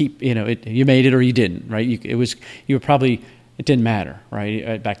keep, you made it or you didn't, right? It didn't matter,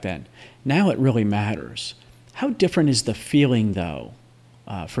 right? Back then. Now it really matters. How different is the feeling though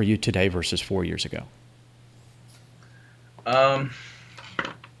for you today versus 4 years ago?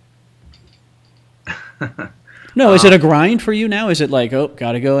 No, is it a grind for you now? Is it like,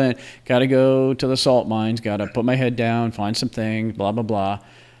 gotta go to the salt mines, gotta put my head down, find some things, blah blah blah?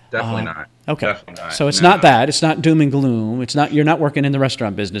 Definitely not. Okay, definitely not. So it's not that. It's not doom and gloom. It's not. You're not working in the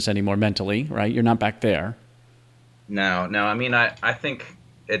restaurant business anymore mentally, right? You're not back there. No. I think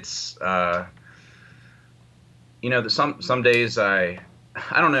it's some days I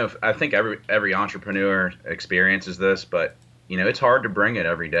don't know if I think every entrepreneur experiences this, but it's hard to bring it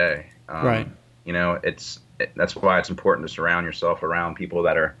every day. Right. That's why it's important to surround yourself around people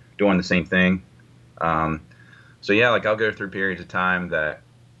that are doing the same thing. So yeah, like I'll go through periods of time that,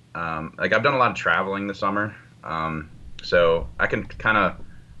 like I've done a lot of traveling this summer, So I can kind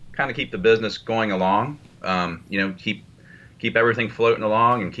of keep the business going along. Keep everything floating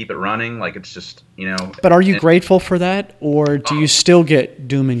along and keep it running. Like it's just, But are you grateful for that, or do you still get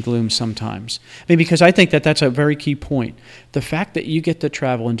doom and gloom sometimes? I mean, because I think that that's a very key point. The fact that you get to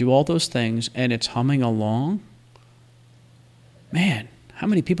travel and do all those things and it's humming along, man, how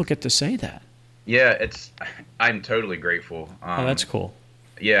many people get to say that? Yeah, I'm totally grateful. Oh, that's cool.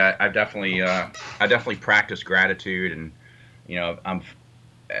 Yeah, I definitely practice gratitude, and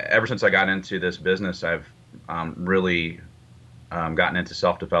ever since I got into this business, I've really gotten into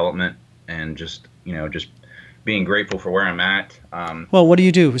self-development and just being grateful for where I'm at. Well, what do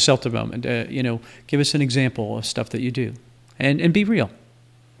you do with self-development? Give us an example of stuff that you do, and be real.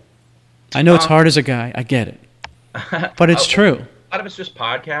 I know it's hard as a guy. I get it, but it's true. A lot of it's just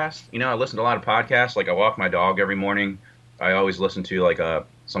podcasts. I listen to a lot of podcasts. Like I walk my dog every morning. I always listen to like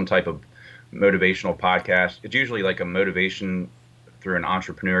some type of motivational podcast. It's usually like a motivation through an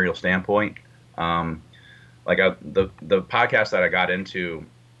entrepreneurial standpoint. The podcast that I got into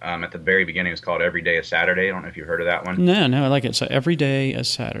at the very beginning is called Every Day is Saturday. I don't know if you've heard of that one. No, I like it. So Every Day is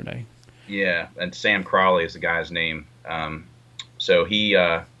Saturday. Yeah, and Sam Crawley is the guy's name. So he,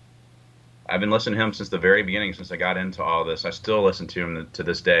 I've been listening to him since the very beginning, since I got into all this. I still listen to him to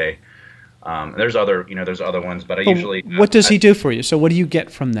this day. There's other ones, but usually. What does he do for you? So what do you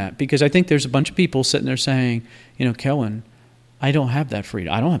get from that? Because I think there's a bunch of people sitting there saying, Kellon, I don't have that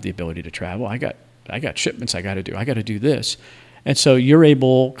freedom. I don't have the ability to travel. I got shipments I got to do. I got to do this. And so you're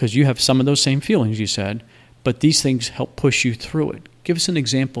able, because you have some of those same feelings you said, but these things help push you through it. Give us an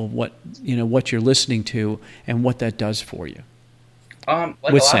example of what you're listening to and what that does for you.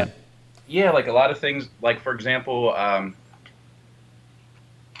 With Sam. Like a lot of things. Like for example,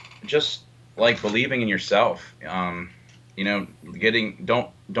 just like believing in yourself. Don't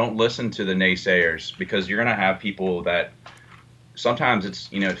listen to the naysayers, because you're gonna have people that sometimes it's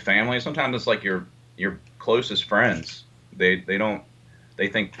family, sometimes it's like your closest friends. They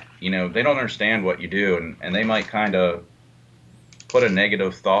think they don't understand what you do, and they might kind of put a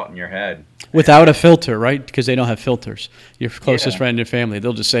negative thought in your head without a filter, right? Because they don't have filters. Your closest friend and family,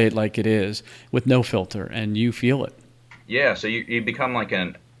 they'll just say it like it is with no filter, and you feel it. Yeah, so you become like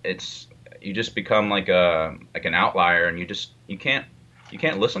you just become like an outlier, and you can't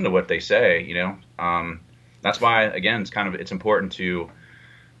listen to what they say. That's why again it's important to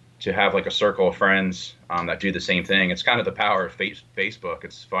have like a circle of friends that do the same thing. It's kind of the power of Facebook.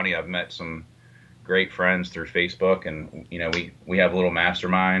 It's funny, I've met some great friends through Facebook, and we have little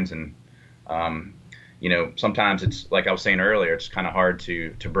masterminds, and sometimes it's like I was saying earlier, it's kind of hard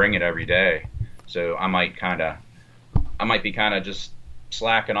to bring it every day. So I might be kind of just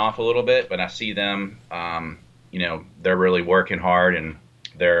slacking off a little bit, but I see them, they're really working hard, and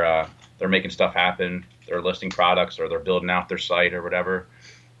they're making stuff happen. They're listing products, or they're building out their site or whatever.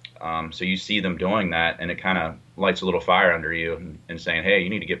 So you see them doing that, and it kind of lights a little fire under you and saying, hey, you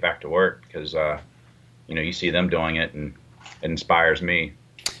need to get back to work, because you see them doing it, and it inspires me.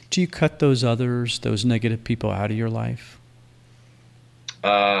 Do you cut those negative people out of your life?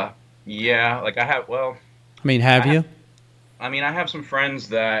 Yeah, like I have. Well, have you? I have some friends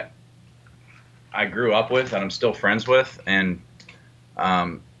that I grew up with that I'm still friends with, and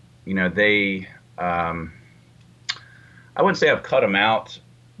they. I wouldn't say I've cut them out,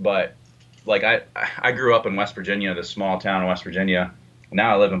 but like I grew up in West Virginia, this small town in West Virginia.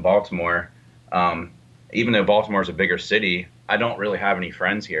 Now I live in Baltimore. Even though Baltimore is a bigger city, I don't really have any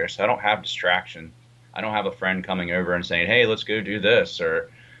friends here, so I don't have distraction. I don't have a friend coming over and saying, "Hey, let's go do this,"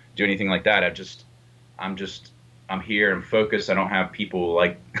 or do anything like that. I'm here and focused. I don't have people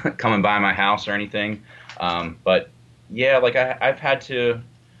like coming by my house or anything. But yeah, like I've had to.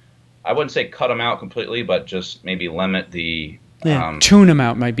 I wouldn't say cut them out completely, but just maybe limit the. Tune them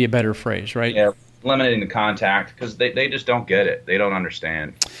out might be a better phrase, right? Yeah, limiting the contact, because they just don't get it. They don't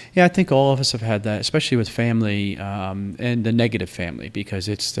understand. Yeah, I think all of us have had that, especially with family and the negative family, because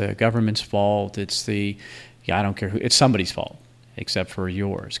it's the government's fault. It's I don't care who. It's somebody's fault, except for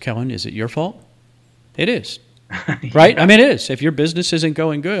yours. Kellon, is it your fault? It is, right? It is. If your business isn't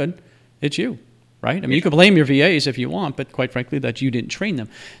going good, it's you. Right? You can blame your VAs if you want, but quite frankly, that you didn't train them.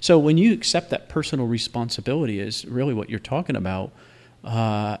 So when you accept that personal responsibility is really what you're talking about,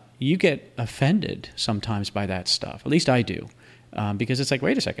 you get offended sometimes by that stuff. At least I do, because it's like,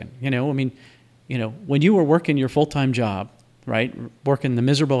 wait a second, when you were working your full-time job, right, working the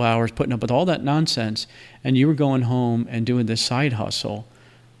miserable hours, putting up with all that nonsense, and you were going home and doing this side hustle,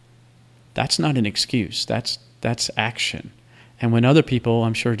 that's not an excuse. That's action. And when other people,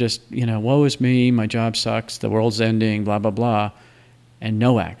 I'm sure, just, woe is me, my job sucks, the world's ending, blah, blah, blah, and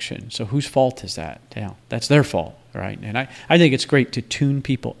no action. So whose fault is that? Yeah, that's their fault, right? And I think it's great to tune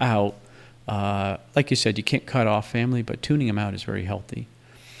people out. Like you said, you can't cut off family, but tuning them out is very healthy.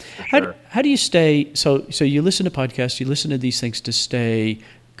 Sure. How do you stay, so you listen to podcasts, you listen to these things to stay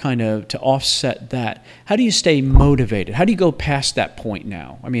kind of, to offset that. How do you stay motivated? How do you go past that point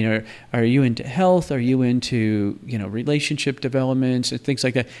now? I mean, are you into health? Are you into, relationship developments and things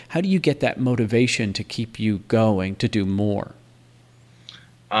like that? How do you get that motivation to keep you going to do more?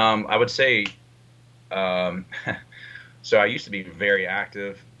 I would say, so I used to be very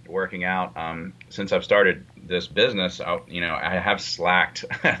active working out. Since I've started this business, I have slacked.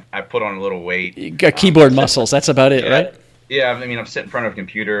 I put on a little weight. You got keyboard muscles. That's about it, right? Yeah. I mean, I'm sitting in front of a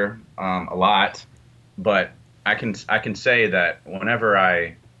computer a lot, but I can say that whenever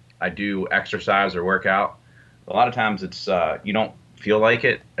I do exercise or workout, a lot of times it's you don't feel like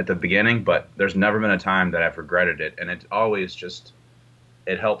it at the beginning, but there's never been a time that I've regretted it, and it's always just,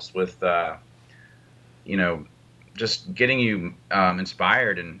 it helps with just getting you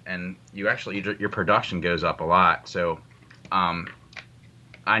inspired, and you actually, your production goes up a lot. So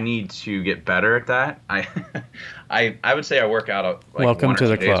I need to get better at that. I would say I work out like Welcome 1 or to 2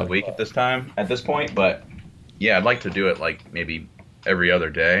 the days club. a week at this point. But yeah, I'd like to do it like maybe every other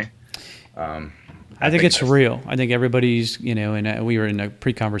day. I think it's real. I think everybody's, and we were in a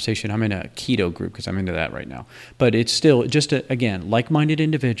pre-conversation. I'm in a keto group because I'm into that right now. But it's still just, again, like-minded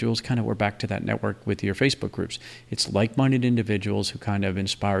individuals. Kind of, we're back to that network with your Facebook groups. It's like-minded individuals who kind of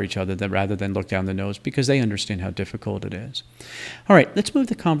inspire each other rather than look down the nose because they understand how difficult it is. All right, let's move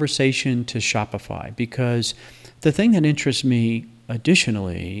the conversation to Shopify, because the thing that interests me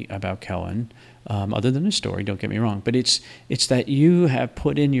additionally about Kellon, other than the story, don't get me wrong, but it's that you have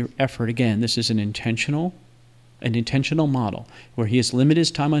put in your effort. Again, this is an intentional model where he has limited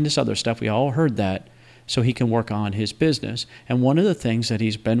his time on this other stuff. We all heard that, so he can work on his business. And one of the things that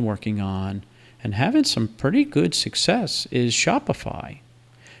he's been working on and having some pretty good success is Shopify.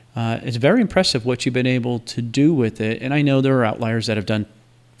 It's very impressive what you've been able to do with it. And I know there are outliers that have done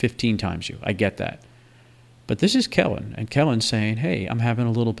 15 times you. I get that. But this is Kellon, and Kellon's saying, hey, I'm having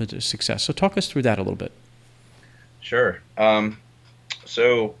a little bit of success. So talk us through that a little bit. Sure.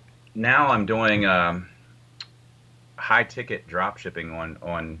 So now I'm doing high-ticket drop shipping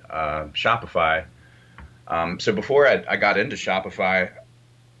on Shopify. So before I got into Shopify,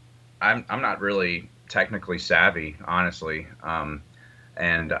 I'm not really technically savvy, honestly.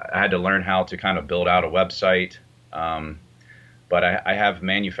 And I had to learn how to kind of build out a website. But I have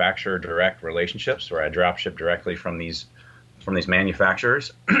manufacturer direct relationships where I drop ship directly from these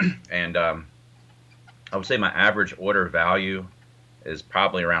manufacturers. And I would say my average order value is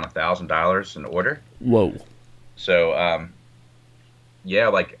probably around $1,000 an order. Whoa. So, I'm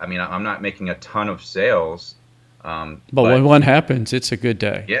not making a ton of sales. But when one happens, it's a good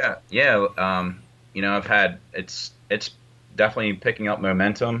day. Yeah. I've had, it's definitely picking up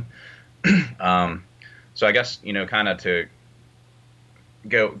momentum. So I guess, kind of to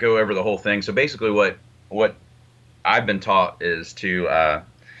go over the whole thing. So basically what I've been taught is to,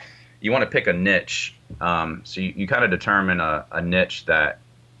 you want to pick a niche. So you kind of determine a niche that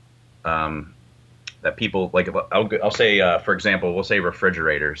people like. I'll say, for example, we'll say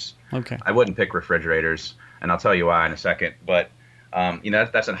refrigerators. Okay. I wouldn't pick refrigerators, and I'll tell you why in a second. But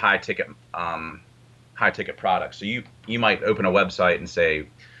that's a high ticket product. So you might open a website and say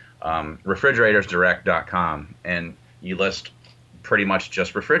refrigeratordirect.com, and you list pretty much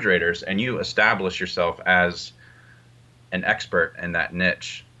just refrigerators, and you establish yourself as an expert in that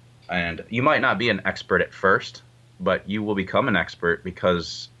niche. And you might not be an expert at first, but you will become an expert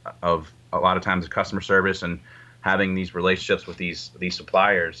because of a lot of times the customer service and having these relationships with these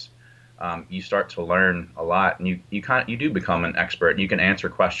suppliers. You start to learn a lot, and you do become an expert. You can answer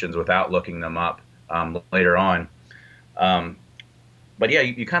questions without looking them up later on. But yeah,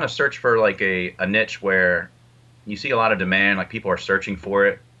 you kind of search for like a niche where you see a lot of demand, like people are searching for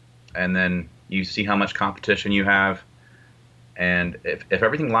it, and then you see how much competition you have. And if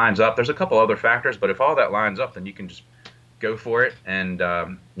everything lines up, there's a couple other factors, but if all that lines up, then you can just go for it. And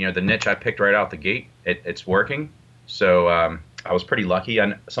the niche I picked right out the gate, it's working. So I was pretty lucky.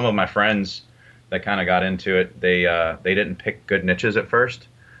 And some of my friends that kind of got into it, they didn't pick good niches at first.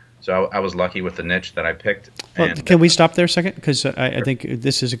 So I was lucky with the niche that I picked. Well, can we stop there a second? Because I think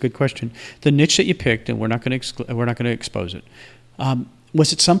this is a good question. The niche that you picked, and we're not going to expose it.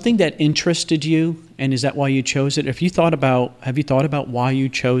 Was it something that interested you, and is that why you chose it? Have you thought about why you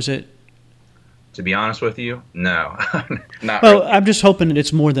chose it? To be honest with you, no, not Well, really. I'm just hoping that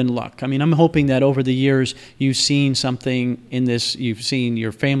it's more than luck. I mean, I'm hoping that over the years you've seen something in this, you've seen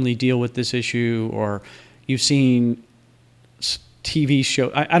your family deal with this issue, or you've seen TV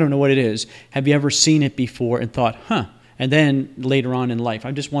show. I don't know what it is. Have you ever seen it before and thought, huh? And then later on in life,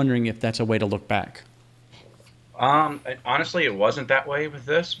 I'm just wondering if that's a way to look back. Honestly, it wasn't that way with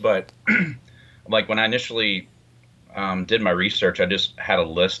this, but like when I initially did my research, I just had a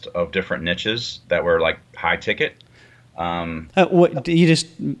list of different niches that were like high ticket. What you just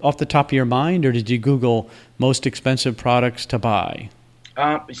off the top of your mind, or did you Google most expensive products to buy?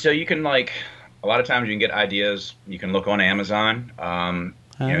 So you can like a lot of times you can get ideas. You can look on Amazon.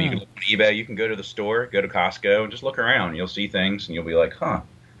 You know, you can look on eBay. You can go to the store, go to Costco, and just look around. You'll see things, and you'll be like, "Huh,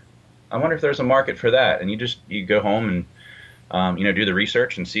 I wonder if there's a market for that." And you go home and you know, do the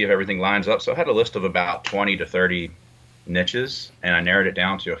research and see if everything lines up. So I had a list of about 20 to 30 niches, and I narrowed it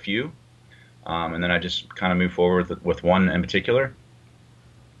down to a few. And then I just kind of moved forward with one in particular.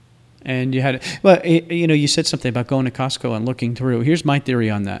 And you had, well, you know, you said something about going to Costco and looking through. Here's my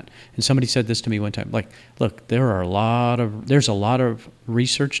theory on that. And somebody said this to me one time. Like, look, there's a lot of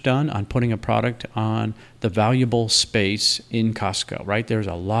research done on putting a product on the valuable space in Costco, right? There's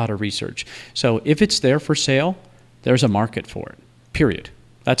a lot of research. So if it's there for sale, there's a market for it. Period.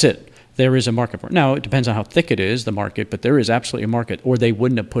 That's it. There is a market for it. Now, it depends on how thick it is, the market, but there is absolutely a market, or they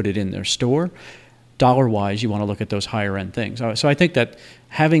wouldn't have put it in their store. Dollar-wise, you want to look at those higher-end things. So I think that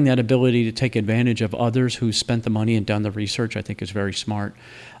having that ability to take advantage of others who spent the money and done the research, I think is very smart.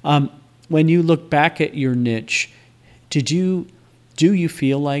 When you look back at your niche, do you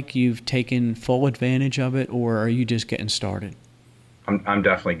feel like you've taken full advantage of it, or are you just getting started? I'm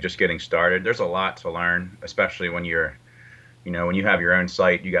definitely just getting started. There's a lot to learn, especially when you're, you know, when you have your own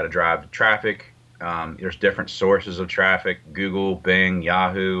site, you got to drive the traffic. There's different sources of traffic: Google, Bing,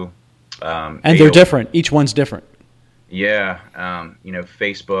 Yahoo. And they're different. Each one's different. Yeah. You know,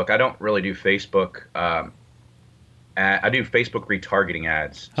 Facebook. I don't really do Facebook. I do Facebook retargeting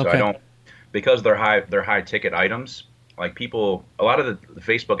ads. So Okay. I don't, because they're high ticket items. Like people, a lot of the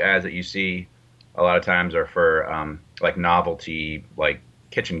Facebook ads that you see a lot of times are for like novelty, like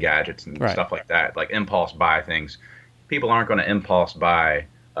kitchen gadgets and Right. stuff like that, like impulse buy things. People aren't going to impulse buy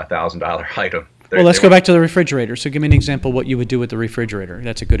 $1,000 item. Well, let's go back to the refrigerator. So give me an example what you would do with the refrigerator.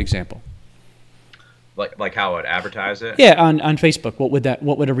 That's a good example. Like how I would advertise it? Yeah, on Facebook. What would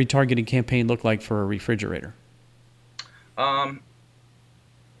a retargeting campaign look like for a refrigerator?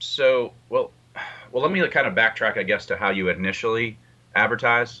 So, well, let me kind of backtrack, I guess, to how you initially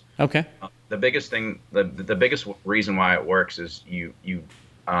advertise. Okay. The biggest thing, the biggest reason why it works is you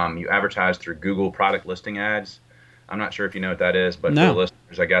advertise through Google product listing ads. I'm not sure if you know what that is, but No. for the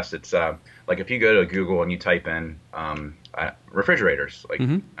listeners, I guess it's like if you go to Google and you type in refrigerators, like I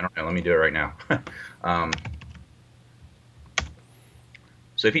don't know, let me do it right now.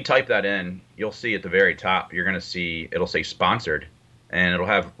 So if you type that in, you'll see at the very top, you're going to see, it'll say sponsored, and it'll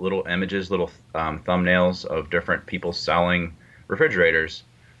have little images, little thumbnails of different people selling refrigerators.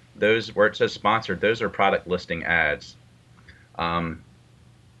 Those, where it says sponsored, those are product listing ads.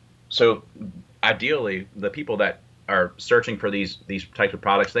 So ideally, the people that are searching for these types of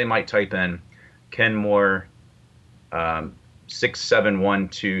products, they might type in Kenmore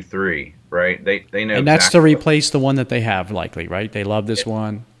 67123, right? They know, And that's to exactly replace the one that they have, likely, right? They love this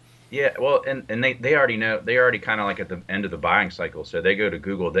one. Yeah, well, and they already know, they already kind of like at the end of the buying cycle, so they go to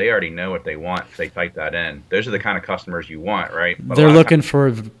Google, they already know what they want if they type that in. Those are the kind of customers you want, right? But They're looking for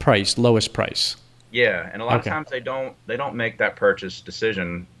price, lowest price. yeah, and a lot Okay. of times they don't make that purchase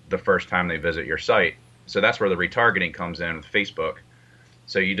decision the first time they visit your site. So that's where the retargeting comes in with Facebook.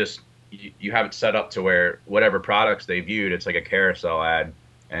 So you have it set up to where whatever products they viewed, it's like a carousel ad,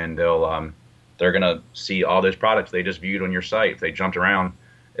 and they're gonna see all those products they just viewed on your site. If they jumped around,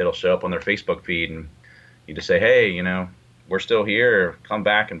 it'll show up on their Facebook feed, and you just say, hey, you know, we're still here, come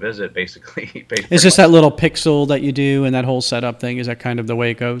back and visit, basically. Is this that little pixel that you do and that whole setup thing? Is that kind of the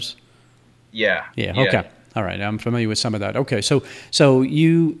way it goes? Yeah. Yeah. Okay. All right. I'm familiar with some of that. Okay. So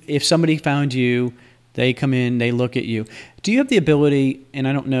you, if somebody found you, they come in, they look at you. Do you have the ability, and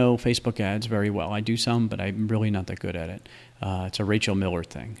I don't know Facebook ads very well. I do some, but I'm really not that good at it. It's a Rachel Miller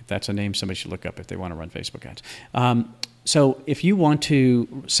thing. If that's a name somebody should look up if they want to run Facebook ads. So if you want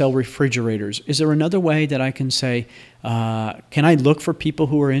to sell refrigerators, is there another way that I can say, can I look for people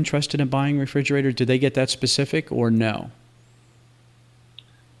who are interested in buying refrigerators? Do they get that specific or no?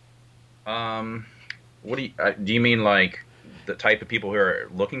 What do you mean, like the type of people who are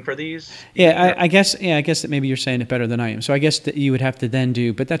looking for these? Yeah, I guess that maybe you're saying it better than I am. So I guess that you would have to then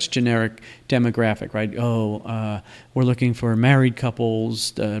do, but that's generic demographic, right? We're looking for married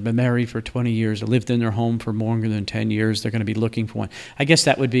couples, been married for 20 years, lived in their home for more than 10 years. They're going to be looking for one. I guess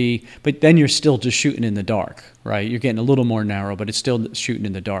that would be, but then you're still just shooting in the dark, right? You're getting a little more narrow, but it's still shooting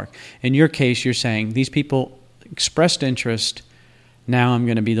in the dark. In your case, you're saying these people expressed interest, now I'm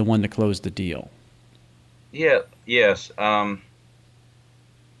going to be the one to close the deal. Yeah. Yes.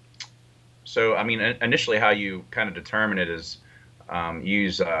 So, I mean, initially how you kind of determine it is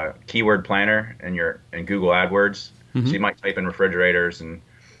use Keyword Planner in Google AdWords. Mm-hmm. So you might type in refrigerators, and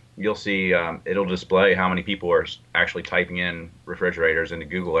you'll see it'll display how many people are actually typing in refrigerators into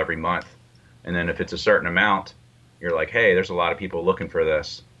Google every month. And then if it's a certain amount, you're like, hey, there's a lot of people looking for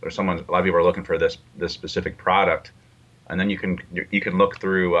this. A lot of people are looking for this specific product. And then you can look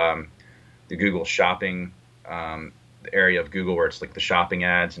through the Google shopping the area of Google where it's like the shopping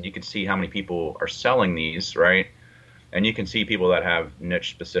ads, and you can see how many people are selling these, right? And you can see people that have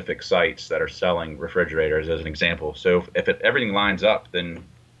niche specific sites that are selling refrigerators as an example. So if everything lines up, then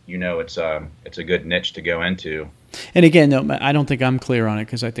you know it's a good niche to go into. And again, though, I don't think I'm clear on it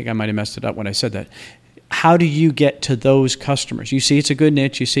because I think I might have messed it up when I said that. How do you get to those customers? You see it's a good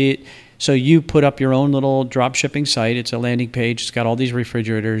niche, you see it, so you put up your own little drop shipping site. It's a landing page. It's got all these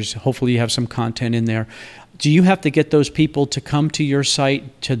refrigerators. Hopefully you have some content in there. Do you have to get those people to come to your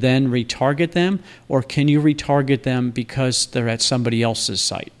site to then retarget them, or can you retarget them because they're at somebody else's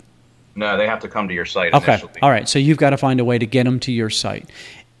site? No, they have to come to your site okay. initially. All right, so you've got to find a way to get them to your site.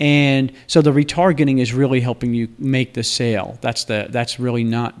 And so the retargeting is really helping you make the sale. That's really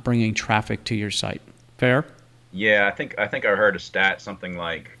not bringing traffic to your site. Fair? Yeah, I think I heard a stat something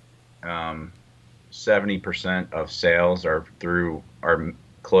like 70% of sales are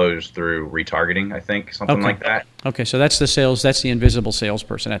closed through retargeting. I think something like that. Okay, so that's the sales. That's the invisible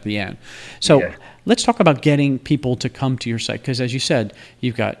salesperson at the end. So let's talk about getting people to come to your site, because as you said,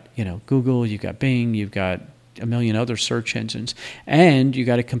 you've got Google, you've got Bing, you've got a million other search engines, and you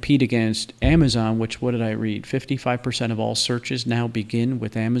got to compete against Amazon, which, what did I read? 55% of all searches now begin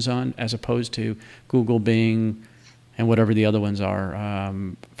with Amazon as opposed to Google, Bing, and whatever the other ones are,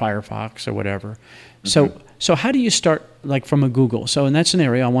 Firefox or whatever. Mm-hmm. So how do you start, like, from a Google? So in that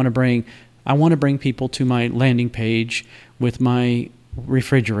scenario, I want to bring people to my landing page with my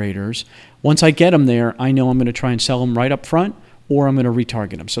refrigerators. Once I get them there, I know I'm going to try and sell them right up front, or I'm going to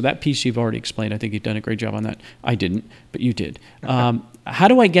retarget them. So that piece you've already explained. I think you've done a great job on that. I didn't, but you did. How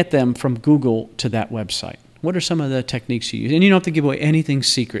do I get them from Google to that website? What are some of the techniques you use? And you don't have to give away anything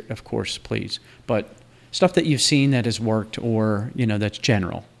secret, of course, please, but stuff that you've seen that has worked, or that's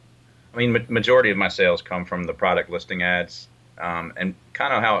general. I mean, majority of my sales come from the product listing ads, and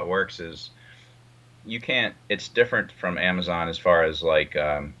kind of how it works is it's different from Amazon as far as like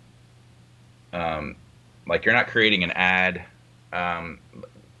you're not creating an ad. Well,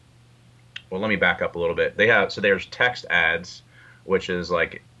 let me back up a little bit. There's text ads, which is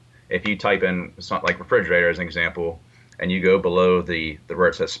like if you type in like refrigerator as an example, and you go below the where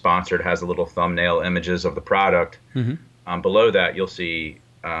it says sponsored, has the little thumbnail images of the product. Mm-hmm. Below that, you'll see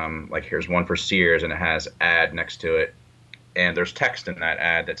like here's one for Sears, and it has ad next to it, and there's text in that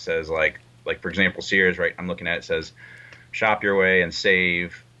ad that says like for example Sears, right? I'm looking at it, says shop your way and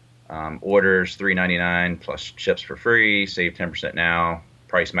save. Orders $3.99 plus ships for free. Save 10% now.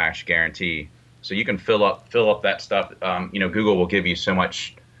 Price match guarantee. So you can fill up that stuff. Google will give you so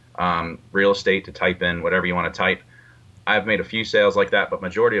much real estate to type in whatever you want to type. I've made a few sales like that, but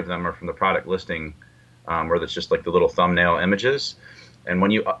majority of them are from the product listing, where it's just like the little thumbnail images. And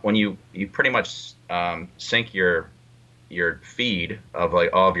when you pretty much sync your feed of like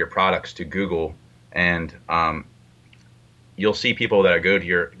all of your products to Google, and you'll see people that go to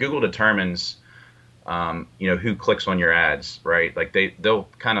your Google determines, who clicks on your ads, right? Like they'll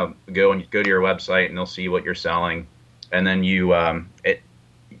kind of go to your website and they'll see what you're selling, and then you'll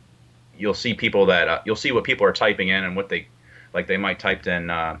see people that you'll see what people are typing in and what they might typed in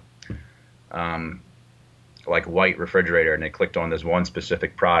like white refrigerator, and they clicked on this one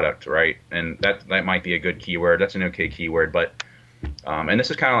specific product, right? And that might be a good keyword. That's an okay keyword, but and this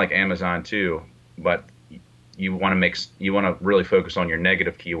is kind of like Amazon too, but you want to really focus on your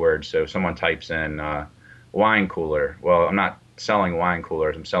negative keywords. So if someone types in wine cooler, well, I'm not selling wine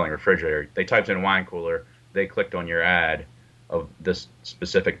coolers, I'm selling refrigerator. They typed in wine cooler, they clicked on your ad of this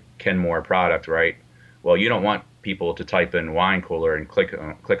specific Kenmore product, right? Well, you don't want people to type in wine cooler and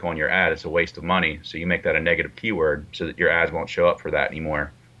click on your ad. It's a waste of money. So you make that a negative keyword so that your ads won't show up for that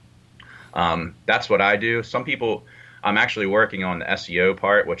anymore. That's what I do. Some people, I'm actually working on the SEO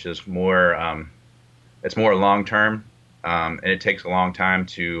part, which is more it's more long term, and it takes a long time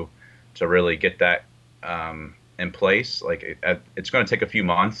to really get that in place. Like it's going to take a few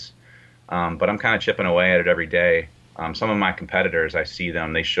months, but I'm kind of chipping away at it every day. Some of my competitors, I see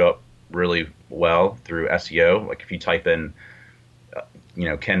them; they show up really well through SEO. Like if you type in,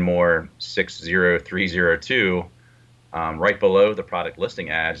 Kenmore 60302, right below the product listing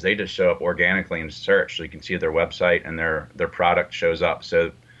ads, they just show up organically in search. So you can see their website and their product shows up.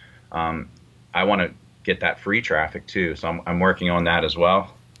 So I want to get that free traffic too. So I'm working on that as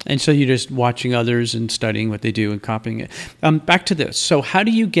well. And so you're just watching others and studying what they do and copying it. Back to this. So how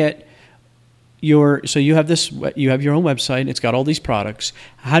do you get so you have your own website. It's got all these products.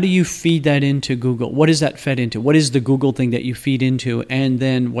 How do you feed that into Google? What is that fed into? What is the Google thing that you feed into? And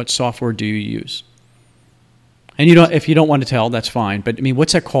then what software do you use? And if you don't want to tell, that's fine. But I mean,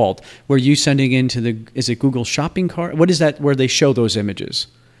 what's that called? Were you sending into is it Google Shopping Cart? What is that where they show those images?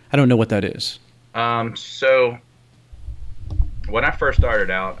 I don't know what that is. So when I first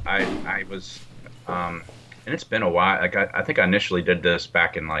started out, I was, and it's been a while. Like I think I initially did this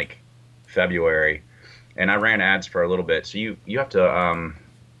back in like February, and I ran ads for a little bit. So you have to,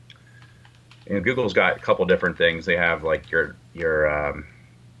 Google's got a couple different things. They have like your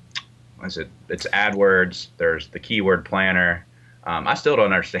what is it? It's AdWords. There's the keyword planner. I still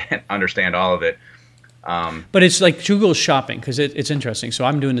don't understand all of it. But it's like Google Shopping because it's interesting. So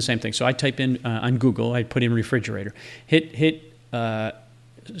I'm doing the same thing. So I type in on Google, I put in refrigerator, hit enter,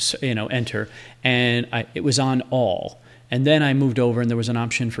 and it was on all. And then I moved over and there was an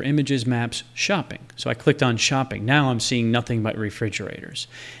option for images, maps, shopping. So I clicked on shopping. Now I'm seeing nothing but refrigerators.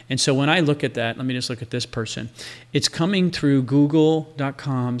 And so when I look at that, let me just look at this person. It's coming through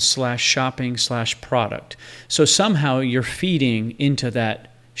google.com/shopping/product. So somehow you're feeding into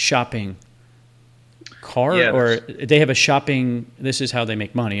that shopping cart, or they have a shopping. This is how they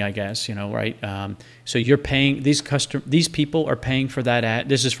make money, I guess. Right? So you're paying these people are paying for that ad.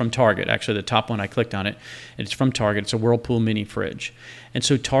 This is from Target. Actually, the top one I clicked on it, and it's from Target. It's a Whirlpool mini fridge, and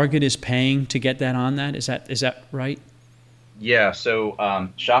so Target is paying to get that on that. Is that right? Yeah. So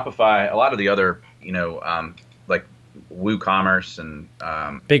Shopify, a lot of the other, like WooCommerce and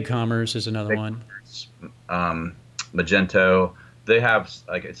BigCommerce is another one. Magento. They have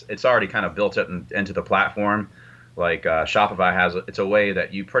like it's already kind of built up into the platform. Like Shopify has, it's a way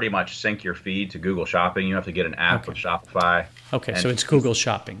that you pretty much sync your feed to Google Shopping. You have to get an app with Shopify. Okay, so it's Google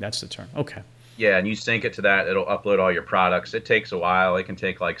Shopping. That's the term. Okay. Yeah, and you sync it to that. It'll upload all your products. It takes a while. It can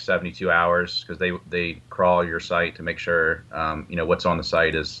take like 72 hours because they crawl your site to make sure what's on the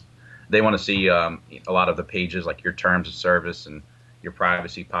site is. They want to see a lot of the pages, like your terms of service and your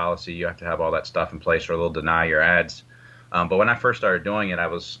privacy policy. You have to have all that stuff in place, or they'll deny your ads. But when I first started doing it, I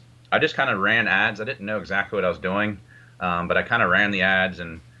just kind of ran ads. I didn't know exactly what I was doing, but I kind of ran the ads,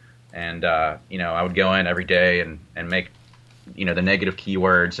 and I would go in every day and make the negative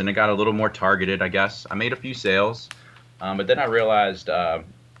keywords, and it got a little more targeted, I guess. I made a few sales, but then I realized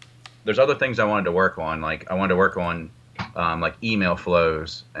there's other things I wanted to work on. Like I wanted to work on like email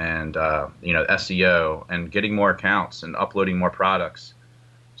flows and SEO and getting more accounts and uploading more products.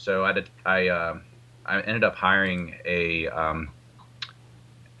 So I ended up hiring an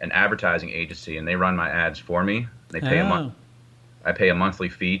advertising agency, and they run my ads for me. They pay I pay a monthly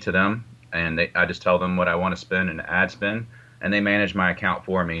fee to them, and I just tell them what I want to spend in ad spend, and they manage my account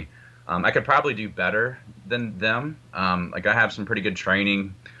for me. I could probably do better than them. Like I have some pretty good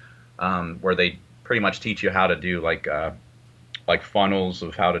training where they pretty much teach you how to do like funnels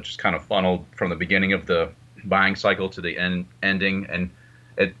of how to just kind of funnel from the beginning of the buying cycle to the ending, and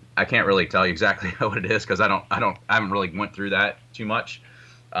I can't really tell you exactly what it is because I haven't really went through that too much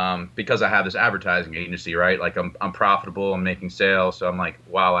because I have this advertising agency, right? Like I'm profitable, I'm making sales, so I'm like,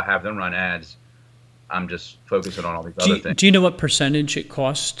 while I have them run ads, I'm just focusing on all these other things. Do you know what percentage it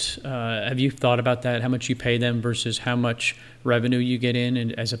costs? Have you thought about that? How much you pay them versus how much revenue you get in,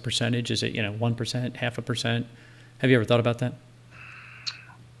 and as a percentage? Is it 1%, 0.5%? Have you ever thought about that?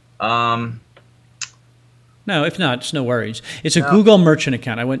 No, if not, it's no worries. It's a Google merchant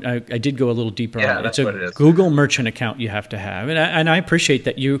account. I did go a little deeper on it. That's what it is. Google merchant account you have to have. And I appreciate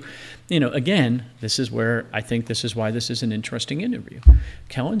that again, this is where I think this is why this is an interesting interview.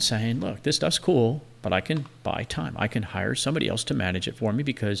 Kellon's saying, look, this stuff's cool, but I can buy time. I can hire somebody else to manage it for me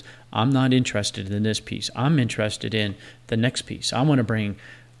because I'm not interested in this piece. I'm interested in the next piece. I want to bring,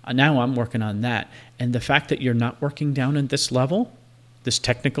 now I'm working on that. And the fact that you're not working down at this level, this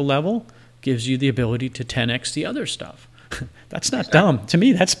technical level, gives you the ability to 10x the other stuff. That's not dumb. To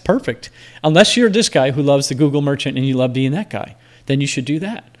me, that's perfect. Unless you're this guy who loves the Google merchant and you love being that guy, then you should do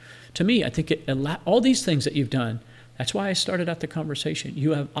that. To me, I think all these things that you've done, that's why I started out the conversation.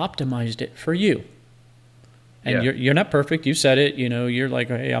 You have optimized it for you. And you're not perfect. You said it. You're like,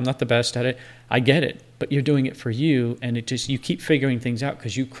 hey, I'm not the best at it. I get it. But you're doing it for you, and you keep figuring things out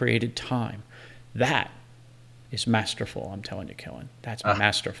because you created time. That is masterful. I'm telling you, Kellon. That's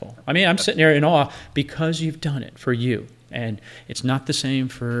masterful. I mean, I'm sitting there in awe because you've done it for you. and it's not the same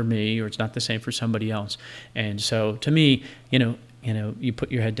for me, or it's not the same for somebody else. And so to me, you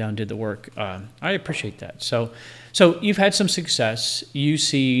put your head down, did the work. I appreciate that. So you've had some success. You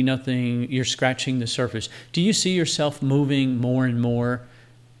see nothing. You're scratching the surface. Do you see yourself moving more and more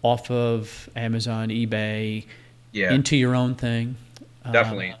off of Amazon, eBay, into your own thing?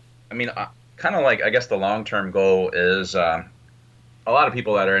 Definitely. I mean, kind of like, I guess the long-term goal is a lot of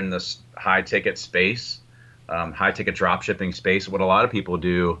people that are in this high-ticket space, high-ticket drop shipping space, what a lot of people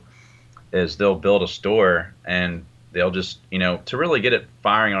do is they'll build a store and they'll just, to really get it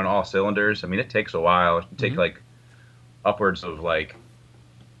firing on all cylinders. I mean, it takes a while. It takes like upwards of like,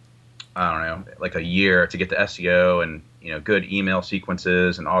 I don't know, like a year to get the SEO and, good email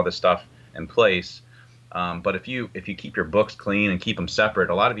sequences and all this stuff in place. But if you keep your books clean and keep them separate,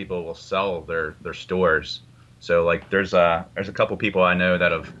 a lot of people will sell their stores. So like there's a couple people I know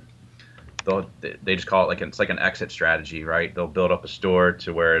that they just call it like, it's like an exit strategy, right? They'll build up a store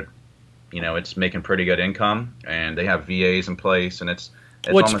to where it's making pretty good income, and they have VAs in place, and it's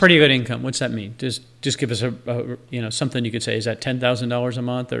what's pretty good income? What's that mean? Just give us a something you could say. Is that $10,000 a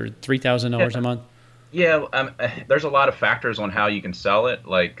month or $3,000 a month? Yeah, there's a lot of factors on how you can sell it.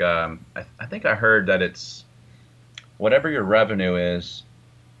 Like I think I heard that it's whatever your revenue is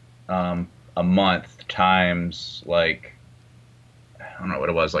a month times like, I don't know what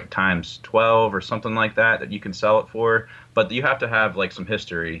it was, like times 12 or something like that you can sell it for. But you have to have like some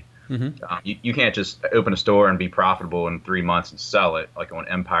history. You can't just open a store and be profitable in 3 months and sell it like on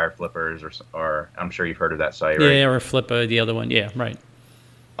Empire Flippers or I'm sure you've heard of that site, right? Yeah, or Flippa, the other one. Yeah, right.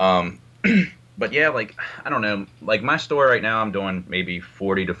 But yeah, like, I don't know, like my store right now, I'm doing maybe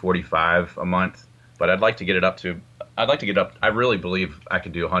 40 to 45 a month, but I'd like to get up. I really believe I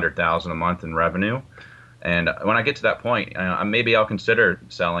could do 100,000 a month in revenue. And when I get to that point, maybe I'll consider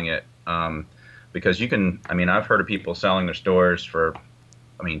selling it. Because I've heard of people selling their stores for,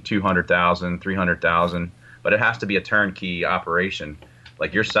 200,000, 300,000, but it has to be a turnkey operation.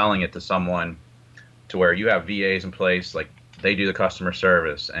 Like you're selling it to someone to where you have VAs in place, like they do the customer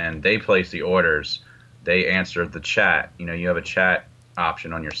service and they place the orders. They answer the chat. You have a chat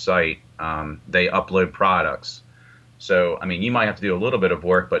option on your site. They upload products. So, you might have to do a little bit of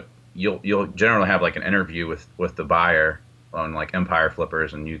work, but you'll generally have like an interview with the buyer on like Empire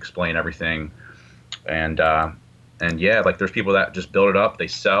Flippers, and you explain everything. And yeah, like there's people that just build it up, they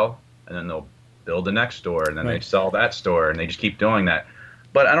sell, and then they'll build the next store, and then they sell that store, and they just keep doing that.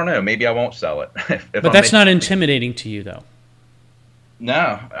 But I don't know, maybe I won't sell it. But that's not intimidating to you, though.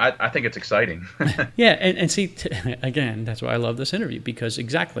 No, I think it's exciting. Yeah, and see, again, that's why I love this interview, because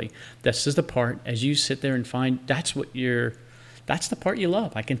exactly, this is the part, as you sit there and find, that's the part you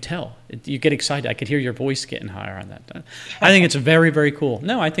love. I can tell. You get excited. I could hear your voice getting higher on that. I think it's very, very cool.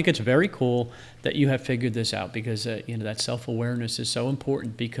 No, I think it's very cool that you have figured this out, because that self-awareness is so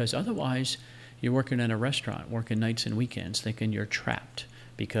important, because otherwise you're working in a restaurant, working nights and weekends, thinking you're trapped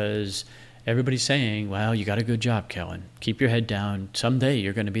because everybody's saying, well, you got a good job, Kellon. Keep your head down. Someday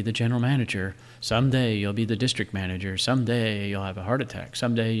you're going to be the general manager. Someday you'll be the district manager. Someday you'll have a heart attack.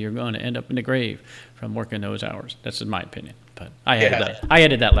 Someday you're going to end up in the grave from working those hours. That's my opinion. But I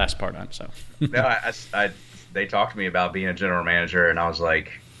added that last part on. So no, they talked to me about being a general manager, and I was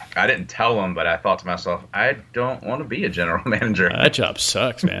like, I didn't tell them, but I thought to myself, I don't want to be a general manager. That job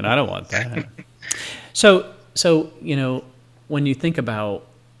sucks, man. I don't want that. So when you think about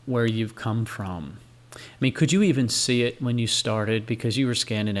where you've come from, could you even see it when you started, because you were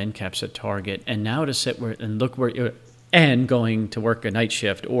scanning end caps at Target, and now to sit and look where you're and going to work a night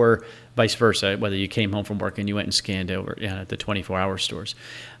shift, or vice versa, whether you came home from work and you went and scanned over at the 24-hour stores.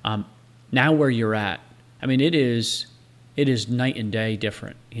 Now where you're at, it is night and day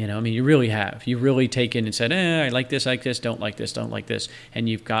different. You really have. You've really taken and said, I like this, don't like this, and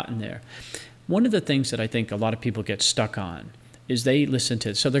you've gotten there. One of the things that I think a lot of people get stuck on is they're going to listen to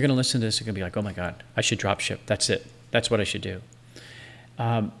this and going to be like, oh my God, I should drop ship. That's it. That's what I should do.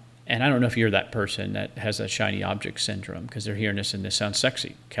 And I don't know if you're that person that has a shiny object syndrome, because they're hearing this and this sounds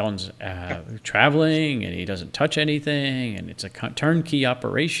sexy. Kellon's traveling and he doesn't touch anything and it's a turnkey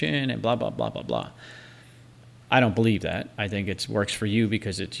operation and blah, blah, blah, blah, blah. I don't believe that. I think it works for you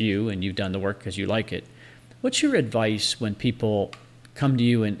because it's you and you've done the work because you like it. What's your advice when people come to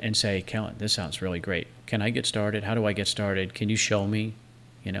you and say, Kellon, this sounds really great. Can I get started? How do I get started? Can you show me?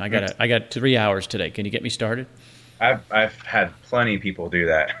 I got 3 hours today. Can you get me started? I've had plenty of people do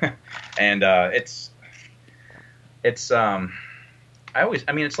that, and it's it's like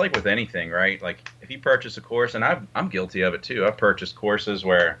with anything, right? Like if you purchase a course, and I'm guilty of it too. I've purchased courses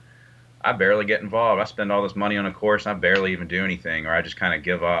where I barely get involved. I spend all this money on a course, and I barely even do anything, or I just kind of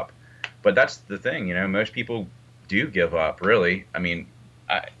give up. But that's the thing, most people do give up, really. I mean,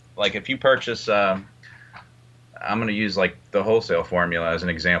 like if you purchase, I'm going to use like the wholesale formula as an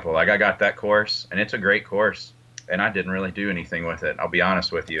example. Like I got that course, and it's a great course, and I didn't really do anything with it. I'll be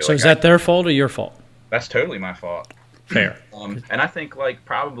honest with you. So like is that their fault or your fault? That's totally my fault. Fair. And I think like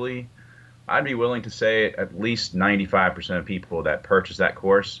probably I'd be willing to say at least 95% of people that purchase that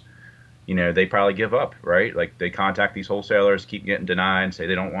course, they probably give up, right? Like they contact these wholesalers, keep getting denied, and say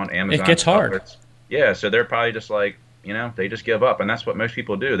they don't want Amazon. It gets hard. Yeah, so they're probably just like, they just give up, and that's what most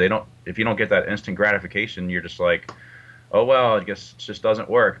people do. If you don't get that instant gratification, you're just like, oh well, I guess it just doesn't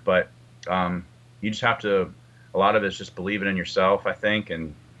work. But you just have to. A lot of it's just believing in yourself, I think,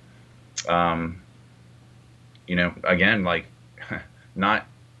 and again, like not,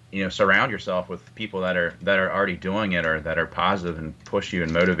 surround yourself with people that are already doing it or that are positive and push you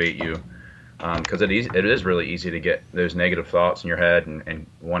and motivate you. Because it is really easy to get those negative thoughts in your head and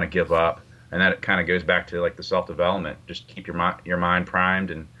want to give up, and that kind of goes back to like the self-development. Just keep your mind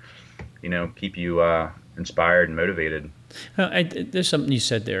primed and keep you inspired and motivated. There's something you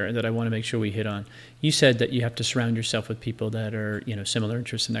said there that I want to make sure we hit on. You said that you have to surround yourself with people that are similar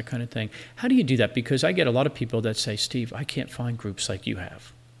interests and that kind of thing. How do you do that? Because I get a lot of people that say, Steve, I can't find groups like you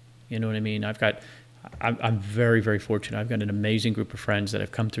have. You know what I mean? I'm very, very fortunate. I've got an amazing group of friends that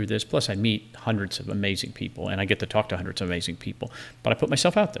have come through this. Plus, I meet hundreds of amazing people, and I get to talk to hundreds of amazing people. But I put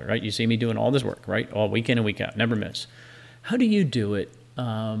myself out there, right? You see me doing all this work, right? All week in and week out, never miss. How do you do it?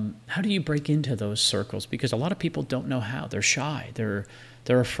 How do you break into those circles? Because a lot of people don't know how. They're shy. They're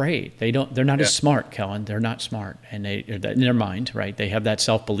afraid. They're not as smart, Kellon. They're not smart, and in their mind, right? They have that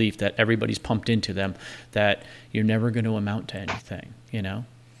self-belief that everybody's pumped into them that you're never going to amount to anything. Yeah.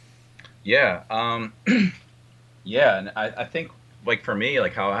 Yeah, and I think like for me,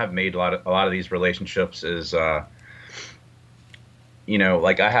 like how I've made a lot of these relationships is, like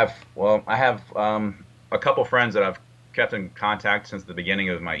I have a couple friends that I've kept in contact since the beginning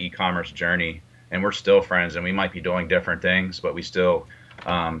of my e-commerce journey, and we're still friends, and we might be doing different things, but we still,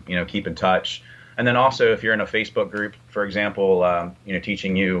 keep in touch. And then also, if you're in a Facebook group, for example,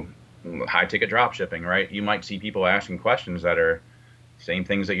 teaching you high ticket drop shipping, right? You might see people asking questions that are same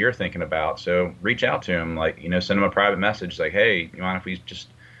things that you're thinking about. So reach out to them, like, send them a private message like, hey, you mind if we just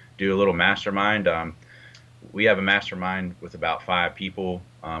do a little mastermind? We have a mastermind with about 5 people.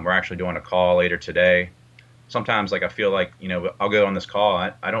 We're actually doing a call later today. Sometimes like I feel like, I'll go on this call.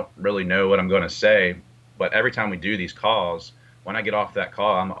 I don't really know what I'm going to say, but every time we do these calls, when I get off that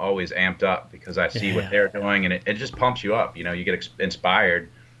call, I'm always amped up because I see what they're doing, and it just pumps you up. You get inspired.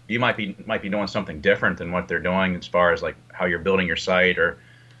 You might be doing something different than what they're doing as far as like how you're building your site, or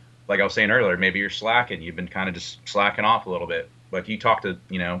like I was saying earlier, maybe you're slacking. You've been kind of just slacking off a little bit. But you talk to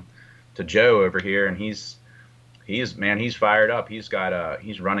to Joe over here, and he's fired up. He's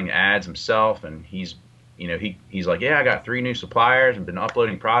running ads himself, and he's like, yeah, I got 3 new suppliers and been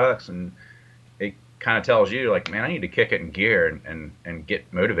uploading products, and it kind of tells you like, man, I need to kick it in gear and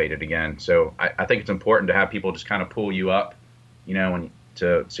get motivated again. So I think it's important to have people just kind of pull you up,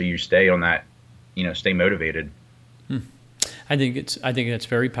 so you stay on that, stay motivated. I think that's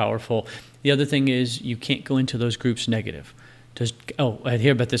very powerful. The other thing is you can't go into those groups negative. I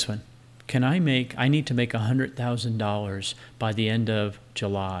hear about this one. I need to make $100,000 by the end of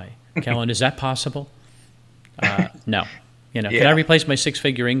July. Kellon, is that possible? No. Can I replace my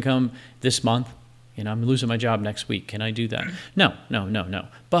 6-figure income this month? I'm losing my job next week. Can I do that? No.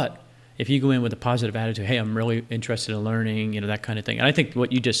 But if you go in with a positive attitude, hey, I'm really interested in learning, that kind of thing. And I think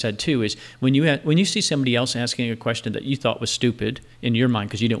what you just said too is when you see somebody else asking a question that you thought was stupid in your mind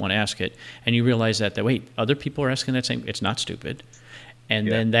because you didn't want to ask it, and you realize that wait, other people are asking that same, it's not stupid.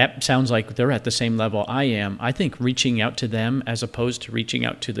 And then that sounds like they're at the same level I am. I think reaching out to them as opposed to reaching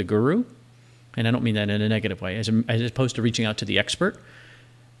out to the guru, and I don't mean that in a negative way, as opposed to reaching out to the expert,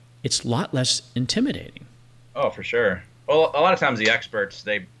 it's a lot less intimidating. Oh, for sure. Well, a lot of times the experts,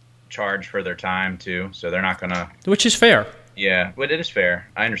 they charge for their time too, so they're not going to... Which is fair. Yeah, but it is fair.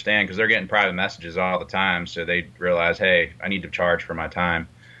 I understand because they're getting private messages all the time, so they realize, hey, I need to charge for my time.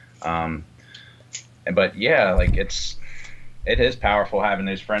 But yeah, like it is powerful having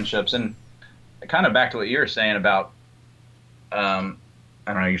these friendships. And kind of back to what you were saying about, I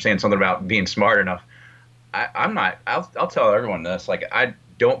don't know, you're saying something about being smart enough. I'm not. I'll tell everyone this. Like, I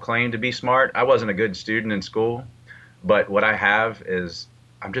don't claim to be smart. I wasn't a good student in school, but what I have is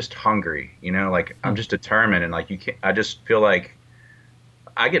I'm just hungry. Like I'm just determined, and like you can't. I just feel like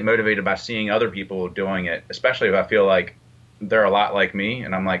I get motivated by seeing other people doing it, especially if I feel like they're a lot like me,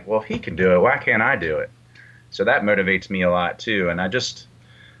 and I'm like, well, if he can do it, why can't I do it? So that motivates me a lot too. And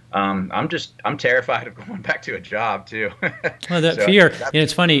I'm terrified of going back to a job too. Well, that So fear.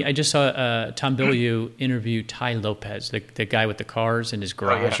 It's funny. I just saw Tom Bilyeu interview Ty Lopez, the guy with the cars in his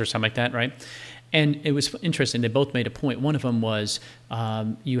garage or something like that, right? And it was interesting. They both made a point. One of them was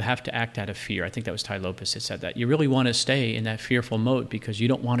you have to act out of fear. I think that was Ty Lopez that said that. You really want to stay in that fearful mode because you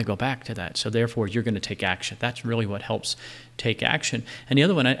don't want to go back to that. So therefore, you're going to take action. That's really what helps take action. And the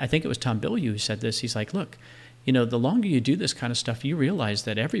other one, I think it was Tom Bilyeu who said this. He's like, look, the longer you do this kind of stuff, you realize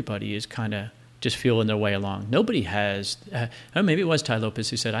that everybody is kind of just feeling their way along. Nobody has, maybe it was Ty Lopez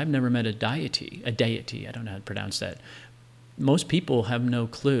who said, I've never met a deity, I don't know how to pronounce that. Most people have no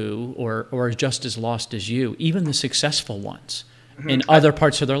clue or are just as lost as you, even the successful ones in other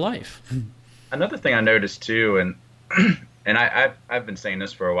parts of their life. Another thing I noticed too, and I've been saying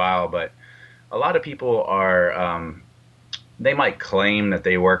this for a while, but a lot of people are, they might claim that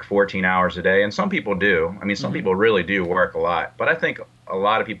they work 14 hours a day, and some people do. I mean, some people really do work a lot, but I think a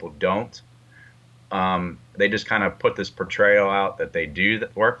lot of people don't. They just kind of put this portrayal out that they do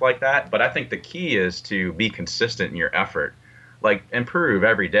work like that. But I think the key is to be consistent in your effort, like improve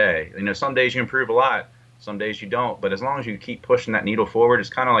every day. Some days you improve a lot, some days you don't. But as long as you keep pushing that needle forward, it's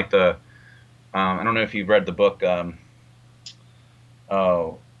kind of like I don't know if you've read the book,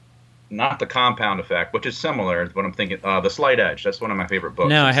 not The Compound Effect, which is similar to what I'm thinking. The Slight Edge. That's one of my favorite books.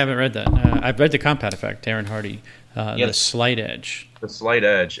 No, I haven't read that. I've read The Compound Effect, Darren Hardy. The Slight Edge. The Slight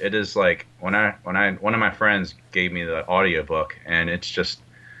Edge. It is like when one of my friends gave me the audiobook, and it's just,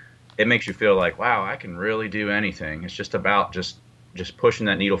 it makes you feel like, wow, I can really do anything. It's just about just pushing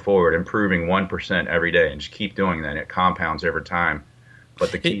that needle forward, improving 1% every day, and just keep doing that. It compounds over time.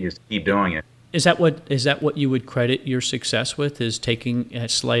 But the key is to keep doing it. Is that what you would credit your success with? Is taking a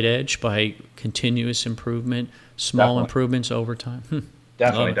slight edge by continuous improvement, small improvements over time?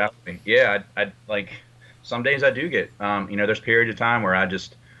 Definitely. Yeah, I like some days I do get. There's periods of time where I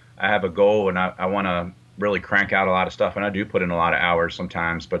have a goal and I want to really crank out a lot of stuff, and I do put in a lot of hours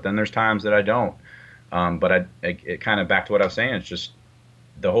sometimes. But then there's times that I don't. But it kind of back to what I was saying. It's just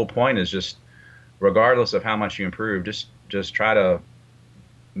the whole point is just regardless of how much you improve, just try to